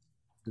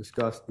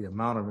discuss the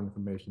amount of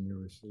information you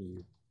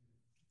received,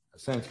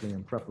 essentially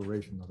in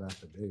preparation of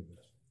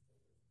affidavits?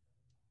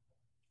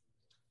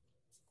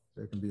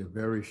 There can be a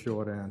very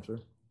short answer,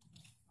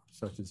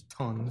 such as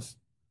tons.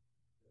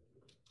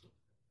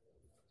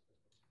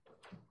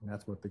 And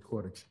that's what the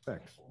court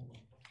expects.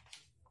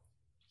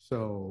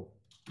 So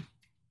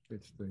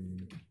it's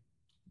the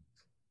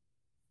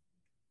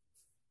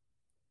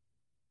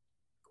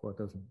court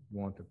doesn't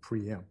want to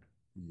preempt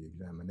the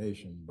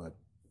examination, but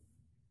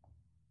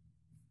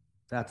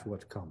that's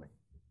what's coming.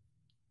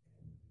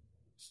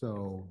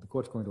 So the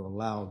court's going to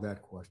allow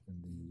that question.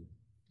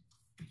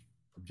 The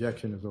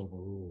objection is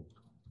overruled.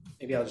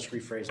 Maybe I'll just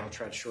rephrase. I'll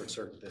try to short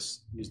circuit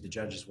this, use the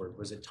judge's word.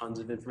 Was it tons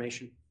of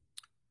information?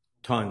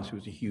 Tons. It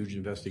was a huge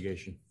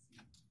investigation.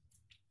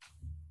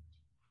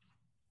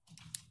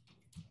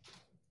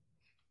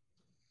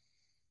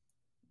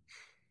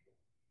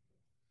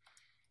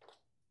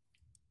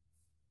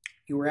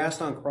 You were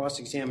asked on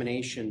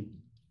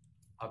cross-examination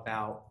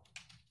about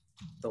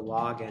the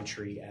log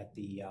entry at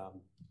the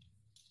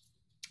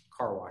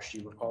car wash. Do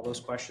you recall those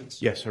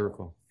questions? Yes, I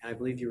recall. And I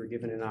believe you were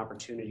given an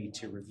opportunity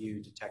to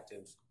review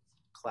Detective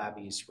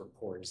Clabby's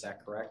report. Is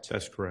that correct?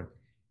 That's correct.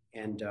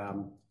 And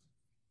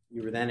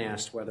you were then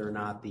asked whether or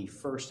not the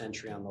first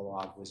entry on the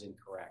log was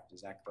incorrect.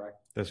 Is that correct?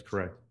 That's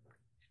correct.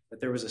 But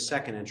there was a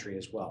second entry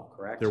as well,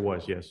 correct? There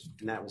was, yes.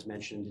 And that was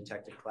mentioned in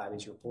Detective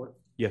Clabby's report?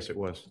 Yes, it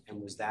was.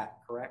 And was that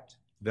correct?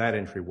 That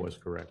entry was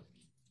correct.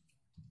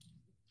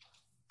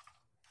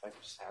 If I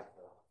could just have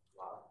the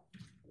log.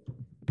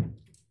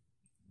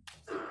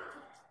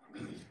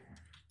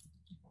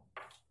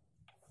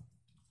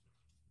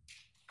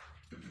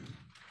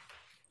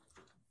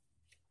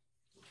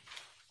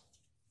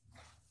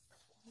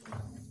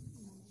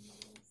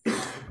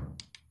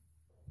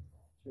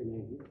 Do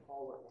you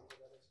recall what number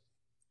that is?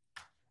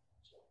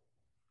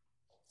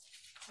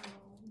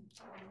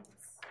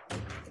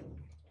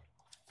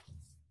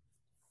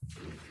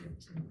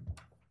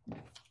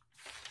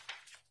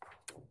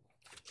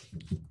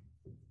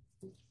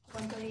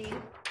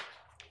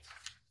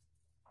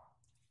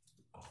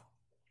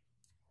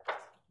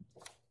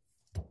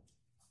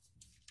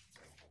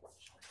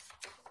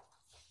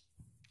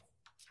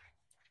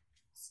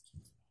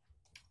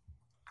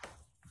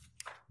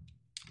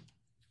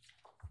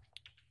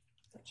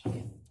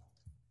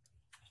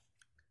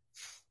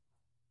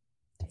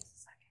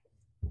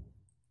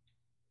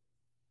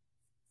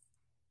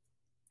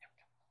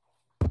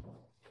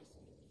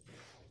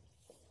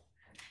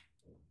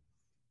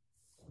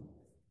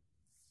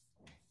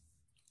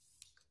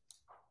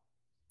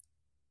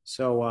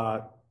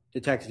 So,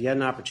 Detective, you had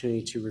an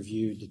opportunity to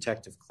review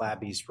Detective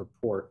Clabby's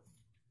report,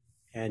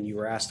 and you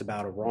were asked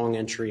about a wrong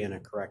entry and a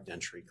correct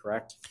entry,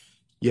 correct?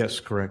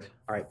 Yes, correct.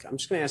 All right, I'm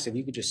just going to ask if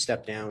you could just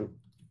step down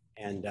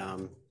and,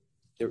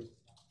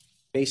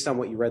 based on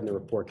what you read in the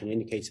report, can you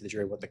indicate to the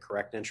jury what the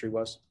correct entry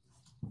was?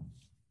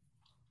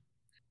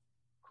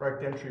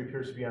 Correct entry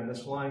appears to be on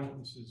this line.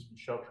 This is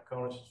Michelle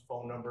Troconis'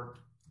 phone number.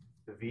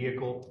 The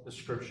vehicle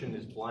description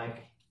is blank.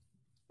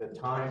 The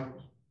time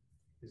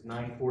is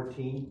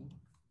 9:14.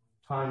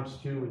 Times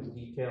 2 is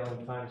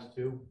detailing times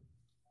 2.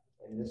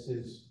 And this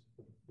is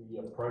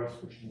the price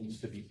which needs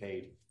to be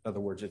paid. In other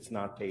words, it's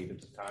not paid at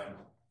the time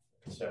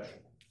of concession.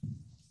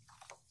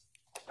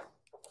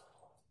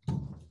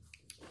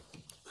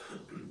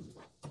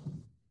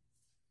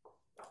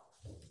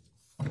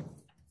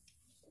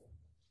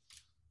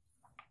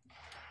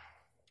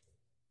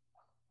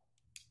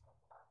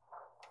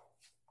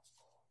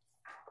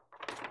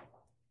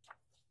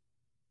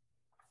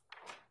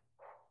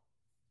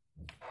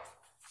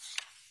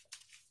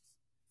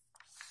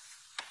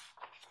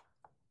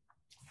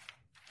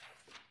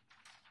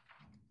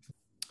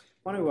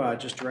 I want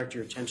to just direct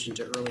your attention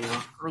to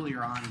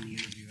earlier on in the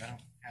interview. I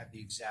don't have the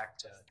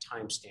exact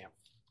timestamp.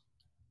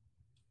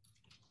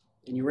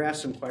 And you were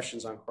asked some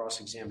questions on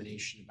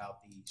cross-examination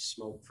about the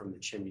smoke from the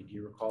chimney. Do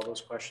you recall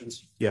those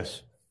questions?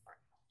 Yes.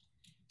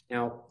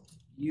 Now,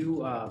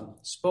 you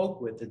spoke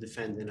with the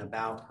defendant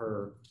about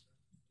her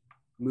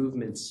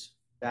movements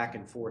back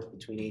and forth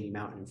between 80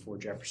 Mountain and 4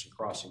 Jefferson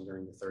Crossing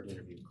during the third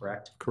interview,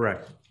 correct?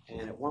 Correct.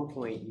 And at one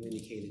point, you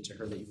indicated to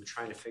her that you were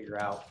trying to figure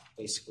out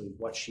basically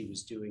what she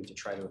was doing to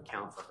try to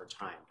account for her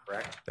time,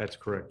 correct? That's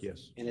correct,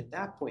 yes. And at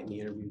that point in the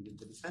interview, did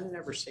the defendant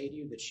ever say to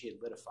you that she had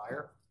lit a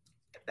fire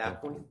at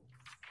that point?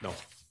 No.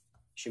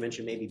 She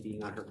mentioned maybe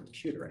being on her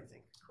computer, I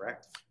think,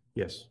 correct?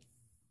 Yes.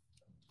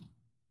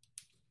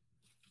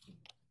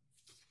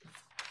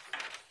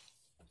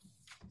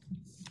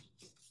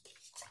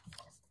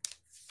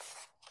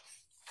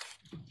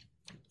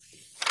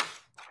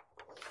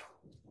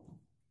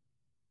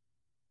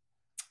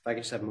 If I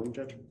could just have a moment,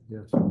 Judge.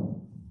 Yes.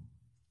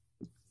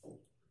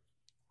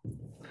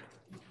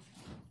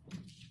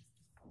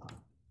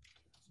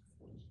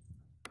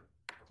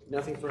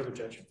 Nothing further,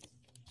 Judge.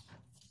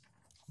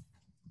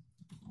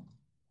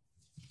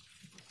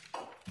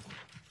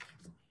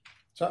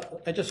 So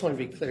I just want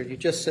to be clear. You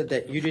just said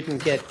that you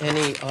didn't get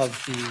any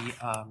of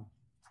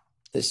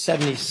the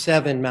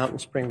 77 Mountain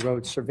Spring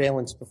Road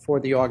surveillance before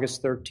the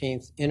August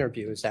 13th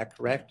interview. Is that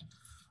correct?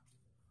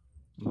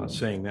 I'm not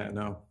saying that,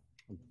 no.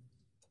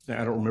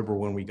 I don't remember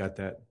when we got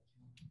that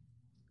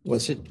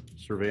Was it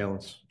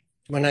surveillance.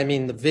 when I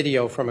mean the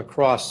video from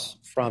across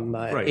from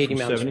Right, 80 from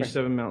Mountain Spring?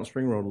 77 Mountain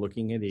Spring Road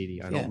looking at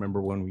 80. I don't Yeah.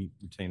 remember when we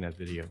obtained that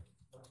video.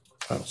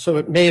 Oh, so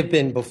it may have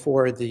been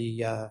before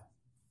the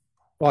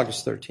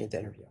August 13th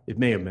interview. It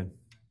may have been.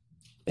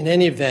 In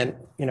any event,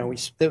 you know,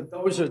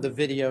 those are the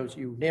videos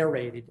you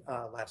narrated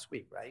last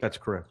week, right? That's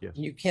correct, yes.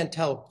 You can't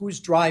tell who's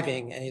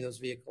driving any of those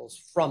vehicles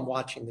from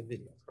watching the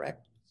video,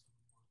 correct?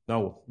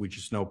 No, we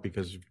just know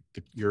because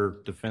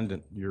your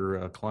defendant,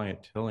 your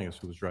client telling us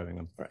who was driving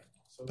them. Right.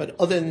 But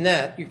other than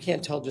that, you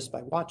can't tell just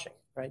by watching,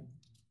 right?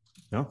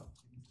 No?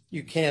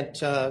 You can't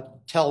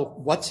tell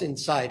what's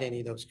inside any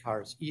of those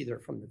cars either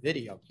from the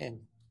video, can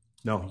you?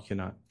 No, you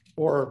cannot.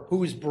 Or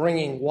who's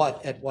bringing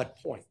what at what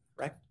point,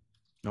 correct?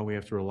 No, we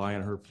have to rely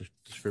on her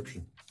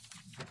description.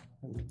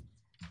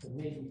 There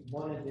may be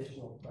one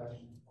additional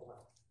question.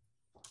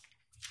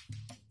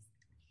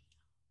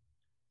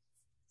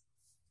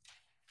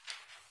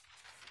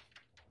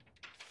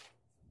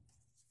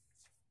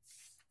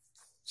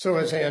 So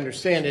as I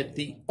understand it,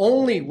 the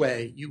only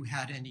way you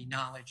had any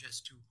knowledge as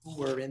to who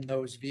were in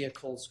those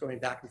vehicles going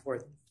back and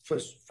forth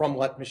was from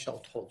what Michelle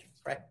told you,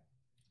 correct?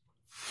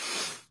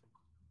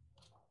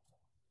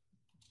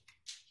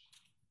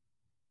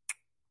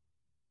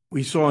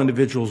 We saw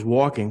individuals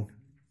walking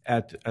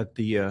at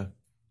the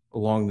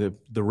along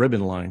the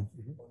ribbon line.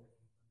 Mm-hmm.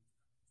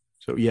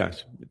 So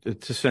yes,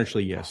 it's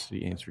essentially yes.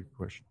 The answer to your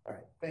question. All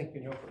right, thank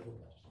you. No further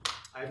questions.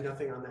 I have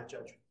nothing on that,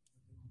 Judge.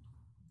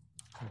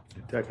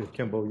 Detective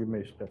Kimball, you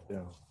may step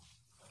down.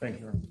 Thank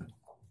you.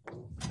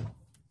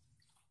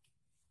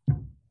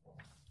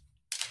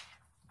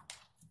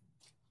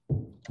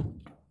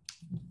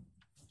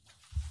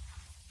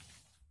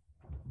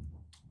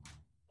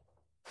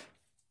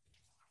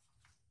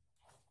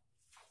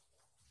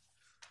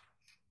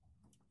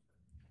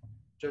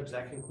 Judge,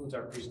 that concludes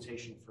our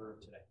presentation for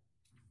today.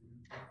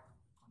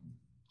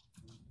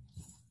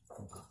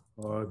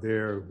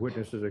 There are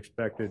witnesses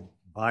expected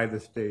by the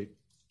state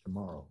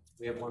tomorrow.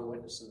 We have one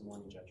witness in the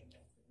morning, Judge.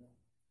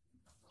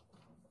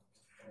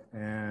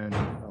 And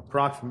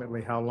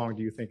approximately how long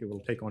do you think it will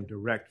take on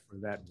direct for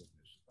that witness?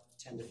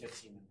 10 to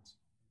 15 minutes.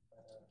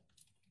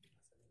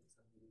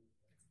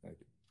 Thank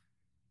you.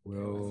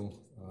 Will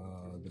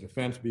the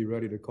defense be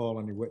ready to call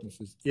any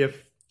witnesses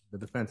if the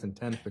defense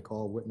intends to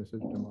call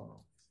witnesses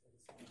tomorrow?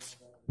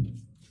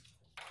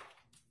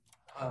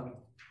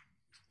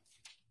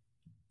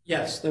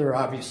 Yes, there are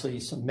obviously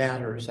some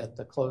matters at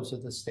the close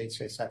of the state's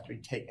case that have to be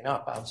taken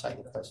up outside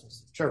the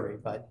presence of the jury,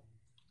 but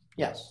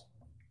yes.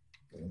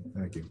 Okay,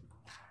 thank you.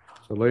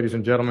 So, ladies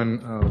and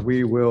gentlemen,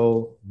 we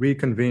will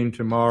reconvene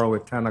tomorrow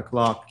at 10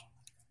 o'clock.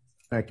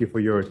 Thank you for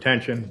your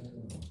attention.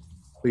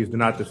 Please do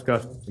not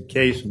discuss the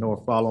case nor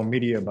follow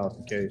media about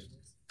the case.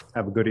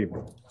 Have a good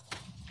evening.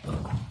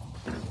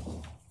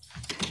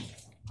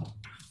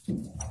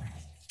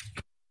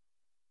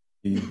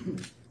 The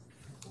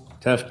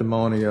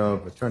testimony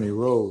of Attorney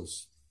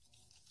Rose.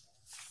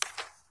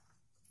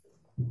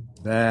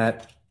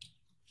 That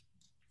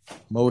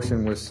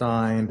motion was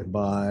signed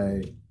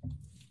by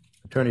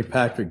Attorney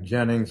Patrick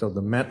Jennings of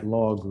the Met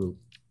Law Group.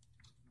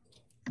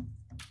 The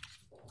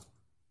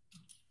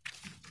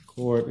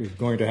court is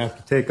going to have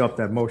to take up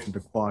that motion to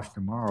quash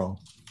tomorrow.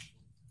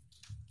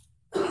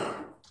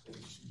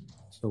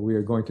 So we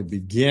are going to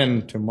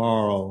begin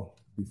tomorrow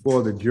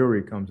before the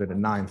jury comes in at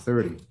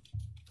 9:30.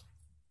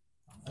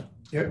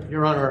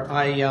 Your Honor,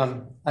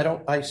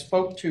 I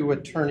spoke to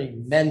Attorney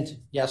Ment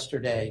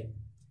yesterday.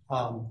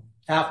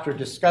 After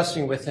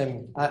discussing with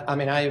him,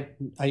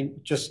 I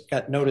just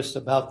got notice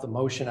about the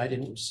motion. I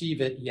didn't receive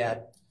it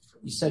yet.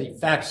 He said he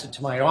faxed it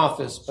to my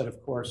office, but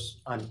of course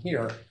I'm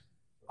here.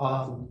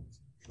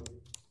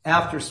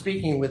 After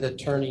speaking with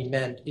Attorney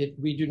Ment,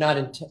 we do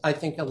not, I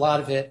think a lot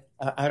of it,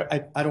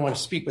 I don't want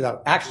to speak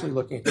without actually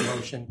looking at the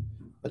motion,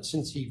 but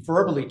since he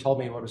verbally told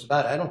me what it was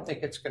about, I don't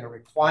think it's going to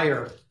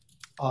require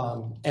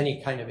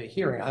any kind of a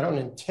hearing. I don't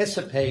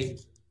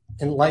anticipate,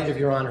 in light of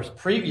Your Honor's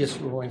previous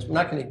rulings, we're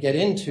not going to get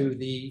into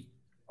the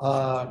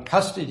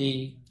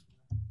custody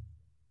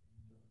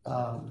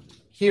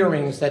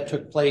hearings that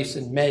took place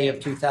in May of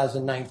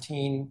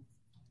 2019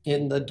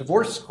 in the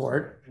divorce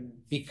court,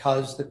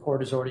 because the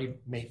court has already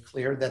made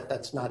clear that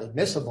that's not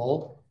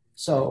admissible.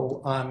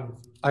 So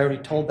I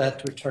already told that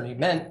to Attorney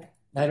Ment.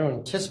 I don't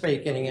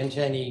anticipate getting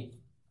into any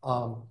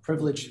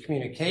privileged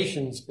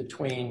communications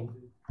between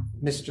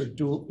Mr.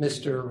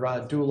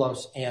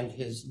 Doulos and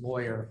his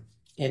lawyer.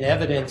 In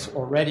evidence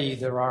already,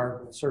 there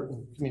are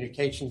certain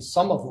communications,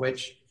 some of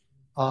which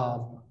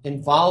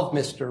involve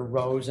Mr.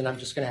 Rose, and I'm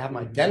just going to have him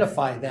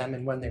identify them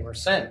and when they were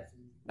sent.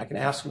 I can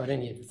ask him about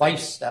any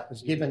advice that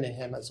was given to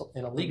him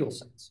in a legal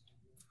sense.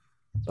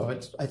 So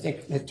I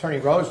think Attorney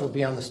Rose will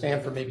be on the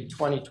stand for maybe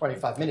 20,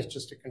 25 minutes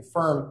just to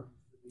confirm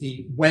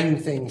when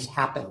things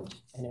happened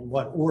and in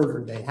what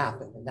order they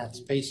happened, and that's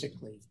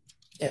basically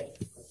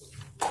it.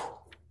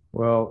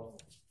 Well,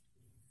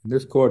 in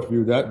this court's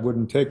view, that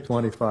wouldn't take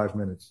 25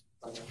 minutes.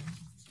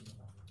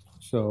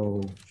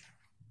 So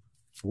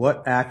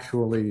what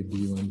actually do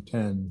you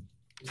intend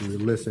to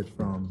elicit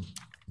from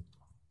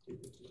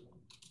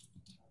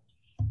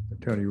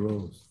Attorney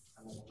Rose?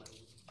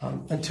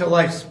 Until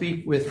I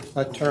speak with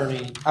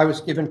I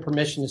was given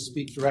permission to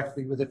speak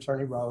directly with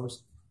Attorney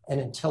Rose, and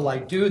until I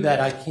do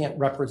that, I can't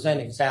represent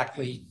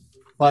exactly,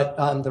 but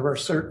there are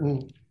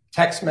certain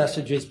text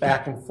messages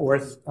back and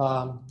forth.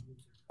 The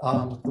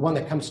one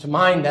that comes to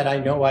mind that I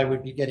know I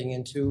would be getting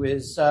into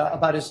is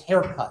about his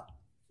haircut.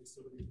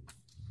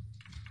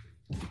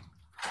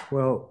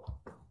 Well,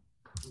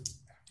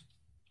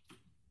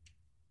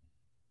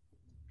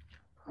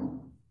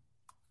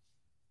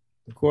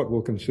 the court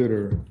will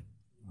consider,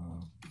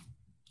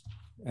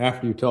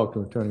 after you talk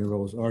to Attorney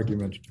Rose,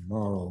 arguments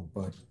tomorrow,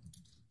 but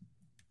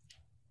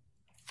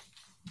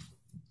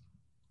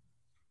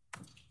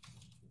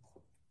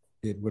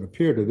it would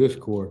appear to this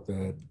court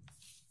that it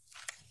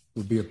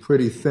would be a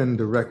pretty thin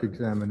direct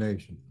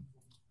examination.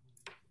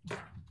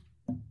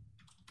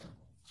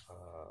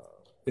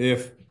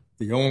 If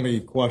the only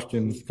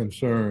questions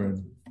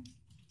concern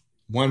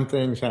when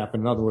things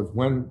happen, in other words,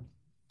 when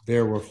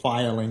there were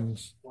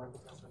filings,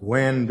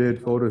 when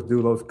did Fotis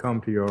Doulos come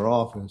to your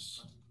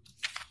office,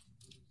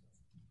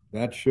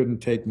 that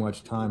shouldn't take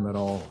much time at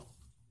all.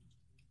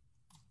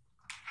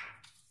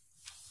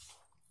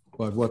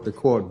 But what the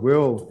court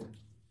will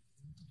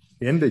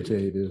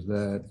indicate is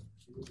that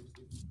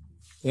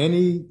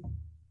any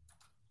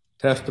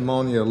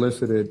testimony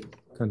elicited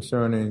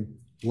concerning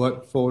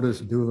what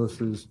Fotis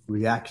Doulos'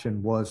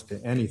 reaction was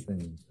to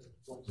anything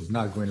is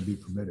not going to be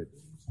permitted.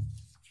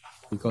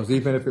 Because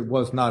even if it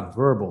was not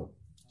verbal,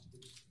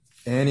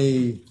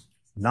 any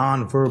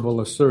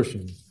nonverbal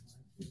assertion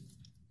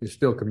is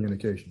still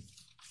communication.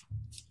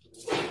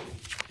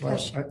 Well,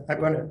 I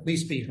want to at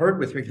least be heard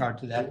with regard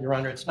to that, Your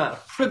Honor. It's not a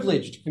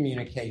privileged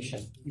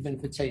communication, even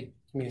if it's a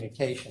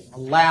communication. A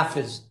laugh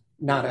is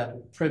not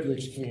a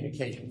privileged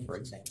communication, for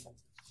example.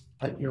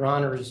 But Your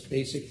Honor is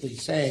basically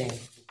saying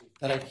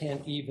that I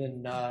can't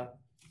even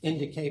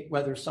indicate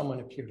whether someone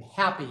appeared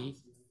happy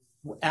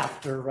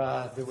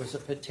after there was a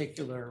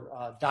particular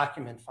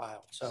document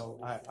filed. So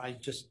I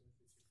just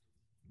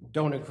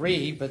don't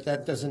agree, but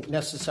that doesn't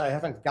necessarily, I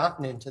haven't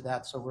gotten into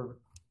that, so we're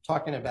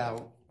talking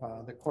about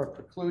the court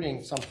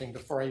precluding something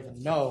before I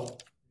even know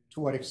to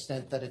what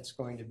extent that it's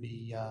going to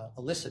be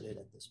elicited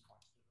at this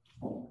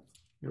point.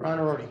 Your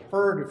Honor already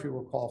heard, if you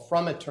recall,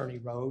 from Attorney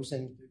Rose,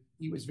 and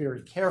he was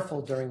very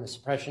careful during the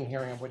suppression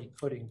hearing on what he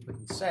could and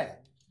couldn't say.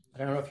 I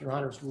don't know if Your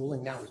Honor's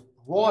ruling now is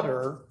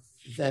broader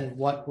than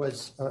what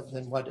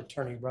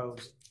Attorney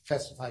Rose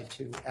testified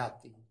to at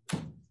the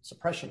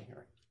suppression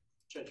hearing.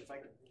 Judge, if I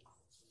could.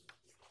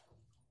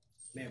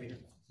 May I be here?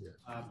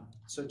 Yeah.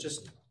 So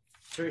just,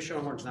 Attorney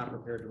Schoenhorn's not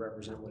prepared to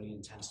represent what he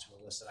intends to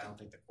elicit. I don't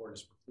think the court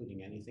is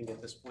precluding anything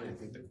at this point. I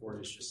think the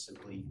court is just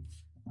simply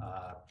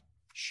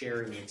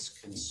sharing its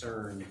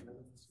concern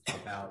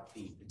about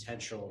the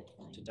potential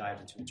to dive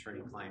into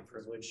attorney-client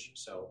privilege.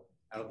 So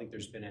I don't think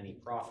there's been any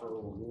proffer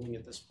or ruling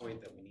at this point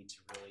that we need to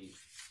really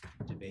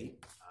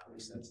debate. At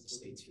least that's the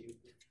state's view.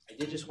 I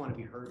did just want to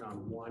be heard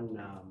on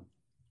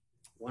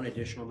one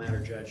additional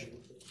matter, Judge.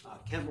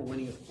 Kent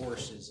Mulwiney, of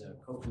course, is a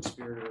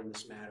co-conspirator in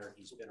this matter.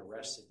 He's been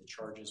arrested. The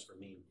charges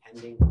remain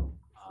pending.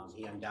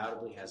 He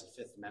undoubtedly has a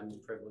Fifth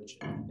Amendment privilege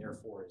and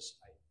therefore is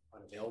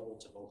unavailable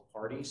to both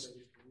parties.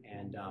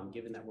 And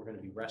given that we're going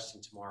to be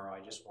resting tomorrow, I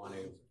just want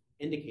to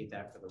indicate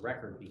that for the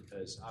record,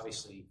 because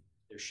obviously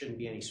there shouldn't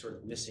be any sort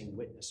of missing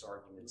witness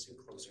arguments in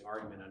closing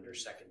argument under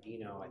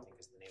Secondino, I think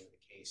is the name of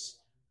the case,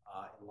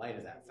 in light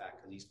of that fact,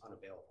 because he's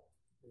unavailable.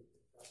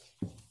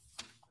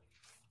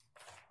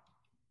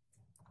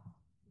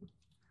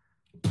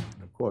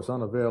 Of course,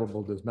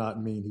 unavailable does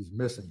not mean he's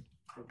missing.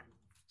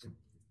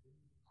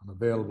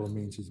 Unavailable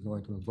means he's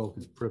going to invoke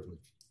his privilege.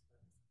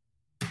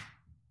 The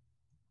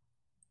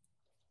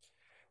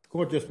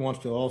court just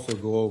wants to also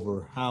go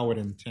over how it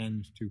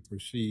intends to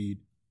proceed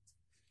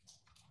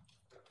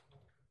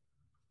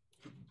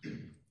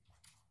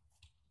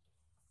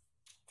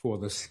for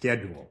the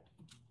schedule.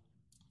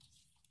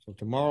 So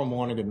tomorrow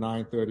morning at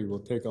 9:30, we'll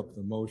take up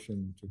the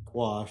motion to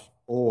quash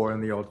or, in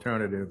the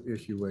alternative,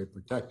 issue a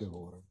protective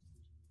order.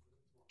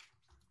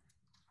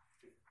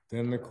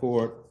 Then the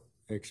court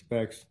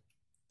expects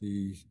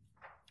the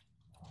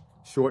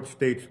short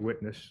state's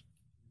witness,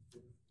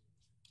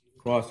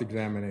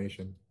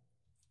 cross-examination,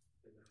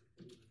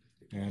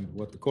 and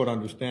what the court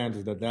understands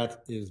is that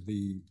that is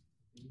the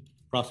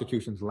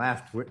prosecution's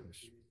last witness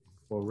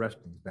for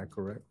arresting. Is that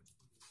correct?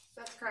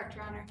 That's correct,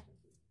 Your Honor.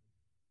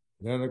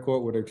 Then the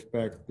court would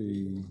expect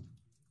the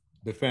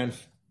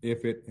defense,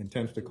 if it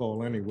intends to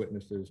call any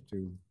witnesses,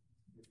 to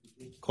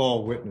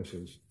call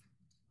witnesses.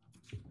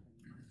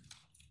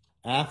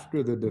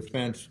 After the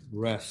defense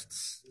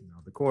rests,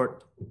 the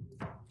court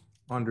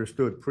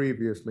understood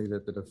previously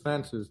that the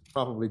defense is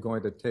probably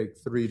going to take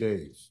 3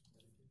 days.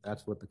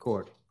 That's what the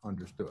court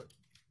understood.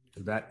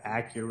 Is that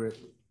accurate,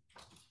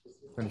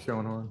 Attorney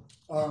Schoenhorn?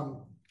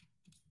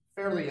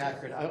 Fairly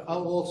accurate.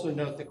 I'll also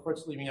note the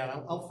court's leaving out.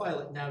 I'll file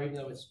it now, even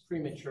though it's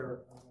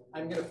premature.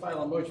 I'm going to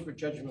file a motion for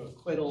judgment of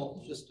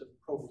acquittal, just a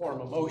pro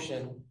forma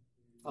motion.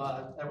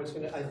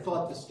 I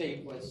thought the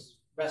state was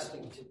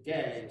resting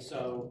today,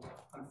 so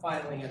I'm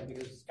filing it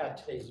because it's got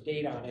today's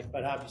date on it.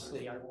 But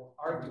obviously, I won't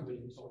argue it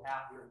until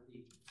after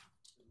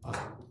the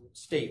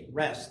state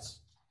rests.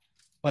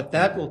 But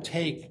that will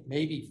take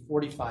maybe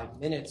 45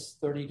 minutes,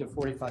 30 to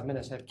 45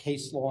 minutes. I have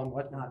case law and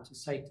whatnot to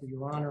cite to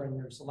Your Honor, and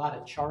there's a lot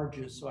of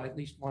charges, so I at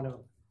least want to,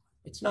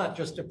 it's not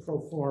just a pro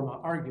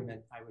forma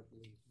argument, I would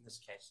believe, in this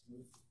case.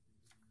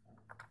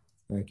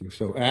 Thank you.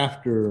 So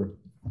after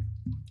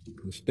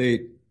the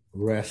state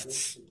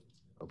rests,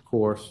 of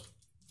course,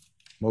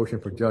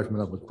 motion for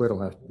judgment of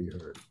acquittal has to be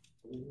heard.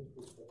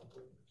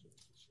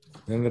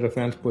 Then the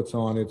defense puts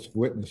on its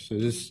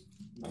witnesses.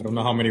 I don't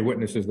know how many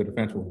witnesses the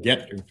defense will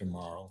get to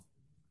tomorrow.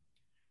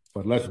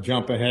 But let's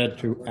jump ahead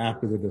to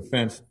after the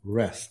defense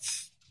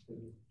rests.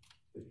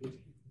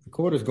 The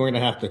court is going to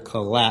have to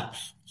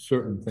collapse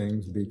certain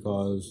things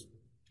because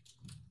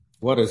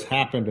what has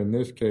happened in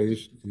this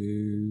case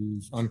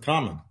is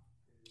uncommon.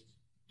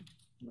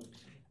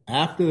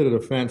 After the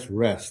defense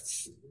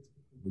rests,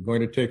 we're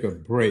going to take a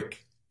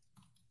break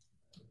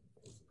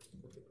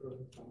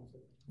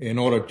in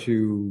order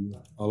to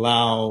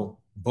allow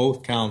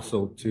both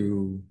counsel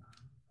to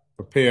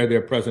prepare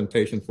their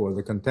presentation for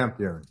the contempt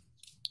hearing.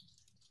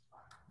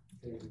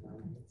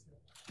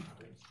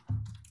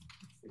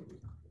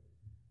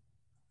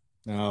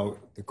 Now,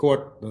 the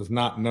court does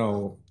not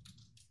know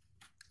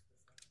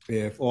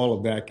if all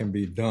of that can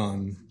be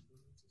done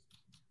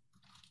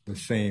the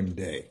same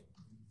day,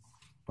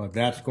 but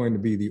that's going to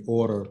be the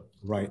order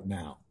right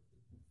now.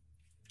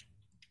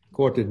 The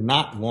court did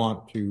not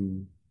want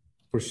to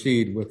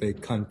proceed with a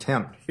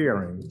contempt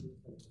hearing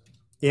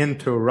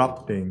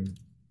interrupting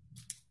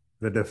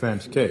the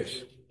defense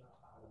case.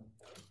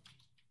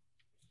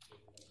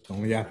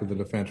 Only after the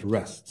defense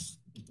rests.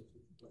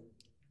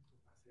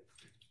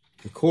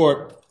 The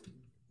court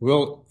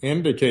will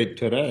indicate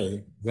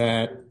today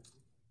that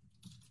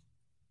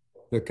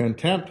the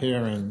contempt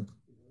hearing,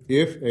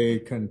 if a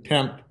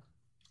contempt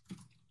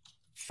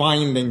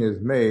finding is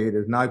made,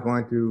 is not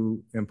going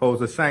to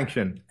impose a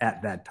sanction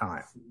at that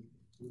time.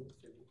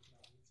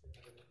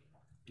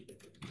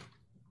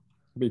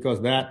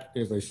 Because that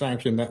is a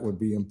sanction that would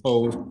be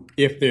imposed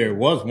if there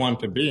was one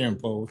to be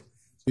imposed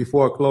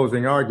before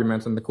closing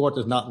arguments, and the court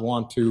does not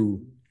want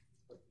to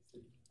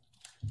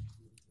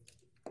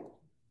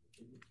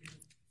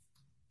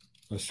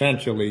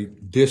essentially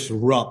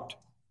disrupt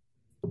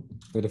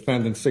the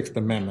defendant's Sixth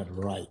Amendment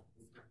right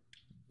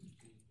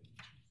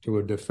to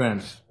a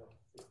defense.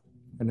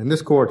 And in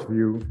this court's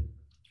view,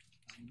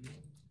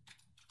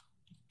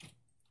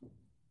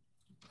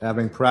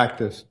 having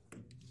practiced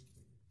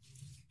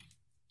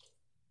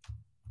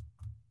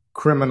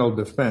criminal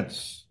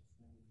defense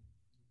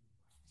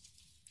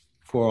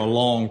for a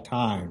long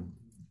time,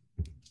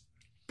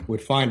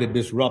 would find it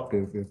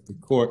disruptive if the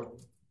court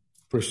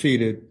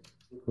proceeded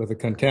with a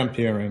contempt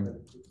hearing,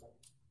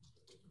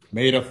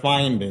 made a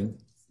finding,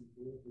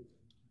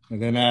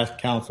 and then asked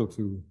counsel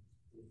to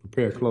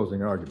prepare a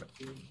closing argument.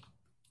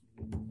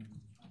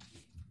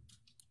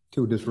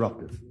 Too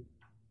disruptive.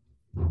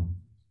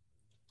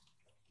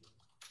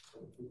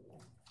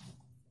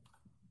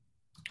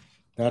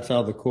 That's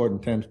how the court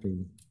intends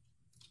to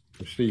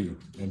proceed.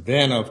 And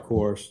then, of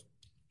course,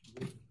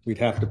 we'd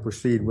have to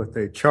proceed with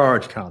a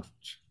charge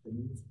conference.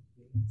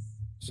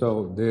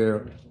 So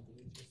there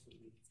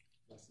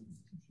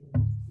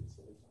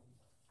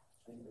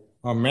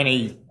are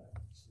many,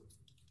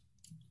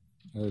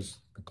 as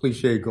the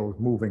cliche goes,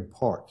 moving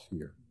parts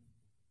here.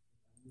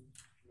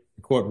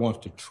 The court wants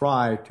to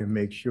try to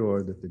make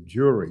sure that the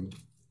jury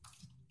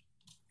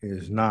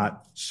is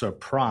not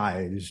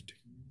surprised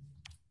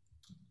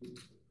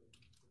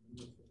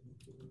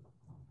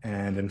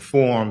and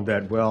informed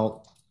that,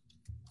 well,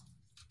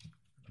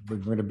 we're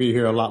going to be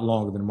here a lot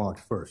longer than March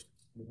 1st.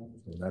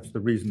 So that's the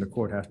reason the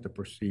court has to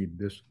proceed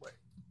this way.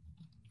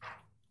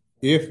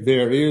 If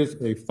there is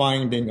a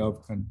finding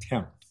of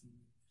contempt,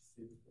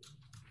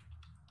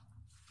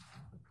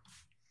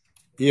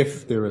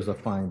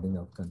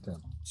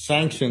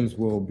 sanctions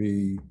will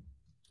be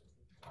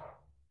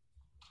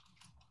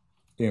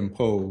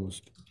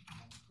imposed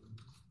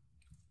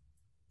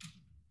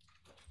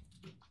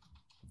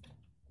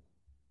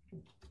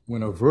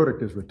when a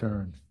verdict is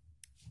returned,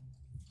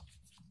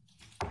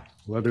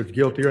 whether it's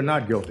guilty or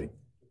not guilty,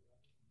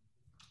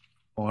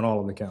 on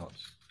all of the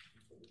counts.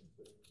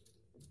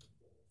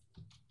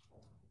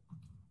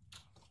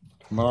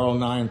 Tomorrow,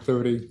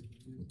 9:30,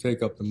 we'll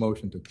take up the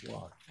motion to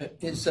quash.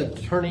 Is the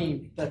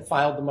attorney that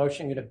filed the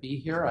motion going to be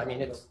here? I mean,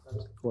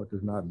 The court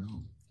does not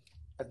know.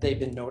 have they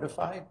been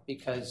notified?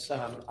 Because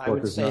I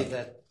would say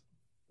that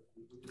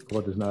The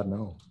court does not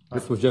know.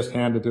 This was just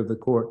handed to the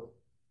court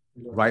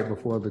right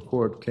before the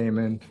court came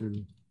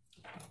into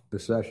the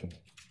session.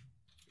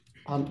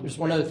 there's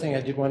one other thing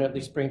I did want to at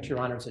least bring to Your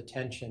Honor's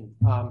attention.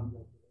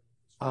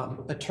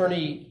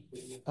 Attorney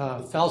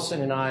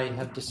Felsen and I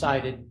have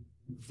decided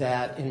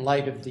that in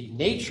light of the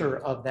nature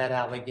of that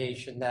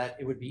allegation, that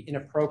it would be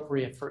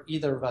inappropriate for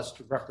either of us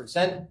to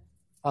represent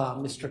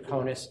Ms.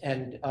 Troconis,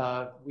 and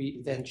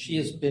then she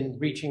has been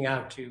reaching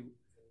out to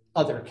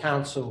other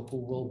counsel who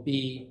will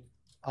be,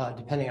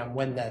 depending on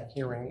when that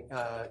hearing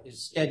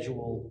is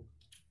scheduled,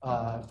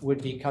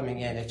 would be coming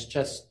in. It's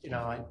just,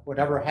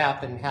 whatever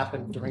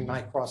happened during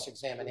my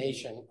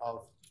cross-examination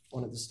of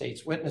one of the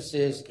state's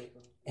witnesses,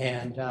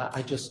 and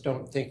I just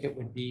don't think it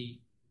would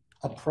be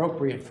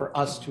appropriate for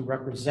us to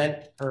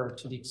represent her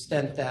to the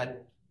extent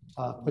that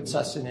puts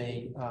us in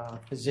a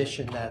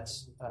position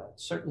that's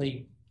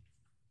certainly,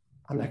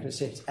 I'm not going to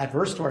say it's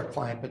adverse to our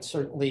client, but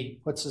certainly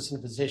puts us in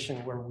a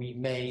position where we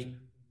may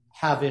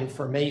have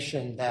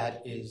information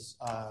that is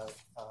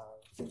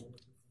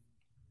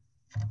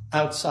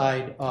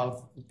outside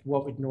of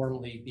what would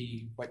normally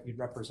be what you'd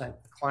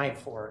represent the client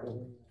for.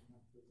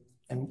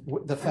 And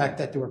the fact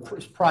that there were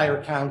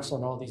prior counsel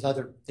and all these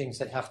other things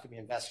that have to be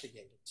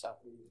investigated. So,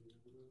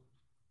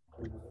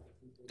 do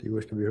you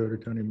wish to be heard,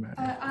 Attorney Matt?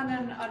 On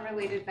an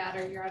unrelated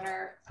matter, Your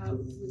Honor,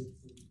 with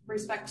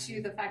respect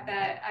to the fact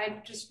that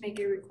I just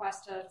make a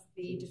request of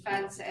the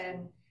defense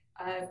and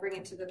bring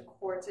it to the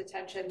court's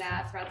attention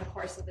that throughout the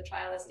course of the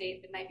trial, the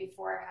state the night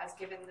before has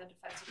given the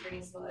defense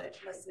attorney's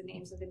list the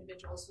names of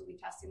individuals who will be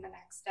testing the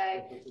next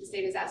day. The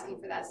state is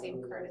asking for that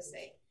same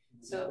courtesy.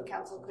 So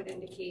counsel could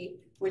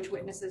indicate which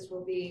witnesses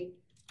will be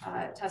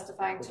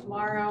testifying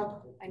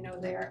tomorrow. I know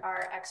there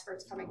are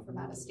experts coming from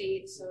out of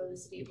state, so the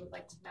state would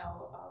like to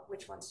know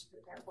which ones to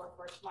prepare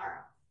for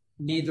tomorrow.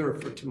 neither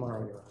for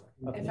tomorrow, Your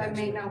Honor. If I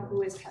may know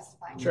who is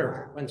testifying Sure.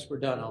 tomorrow. Once we're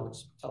done, I'll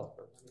just tell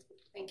her.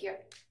 Thank you.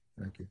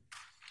 Thank you.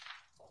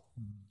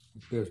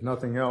 If there's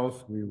nothing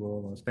else, we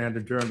will stand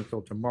adjourned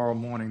until tomorrow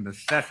morning. The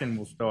session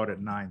will start at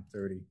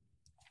 9:30.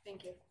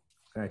 Thank you.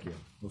 Thank you.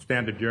 We'll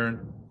stand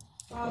adjourned.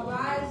 All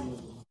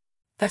rise.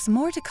 There's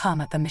more to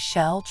come at the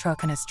Michelle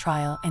Troconis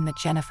trial in the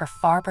Jennifer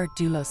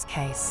Farber-Dulos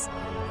case.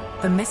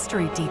 The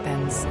mystery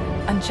deepens,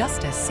 and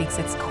justice seeks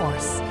its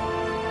course.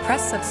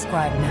 Press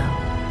subscribe now,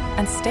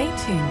 and stay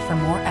tuned for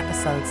more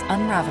episodes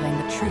unraveling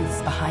the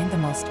truths behind the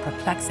most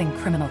perplexing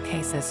criminal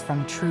cases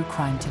from True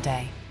Crime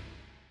Today.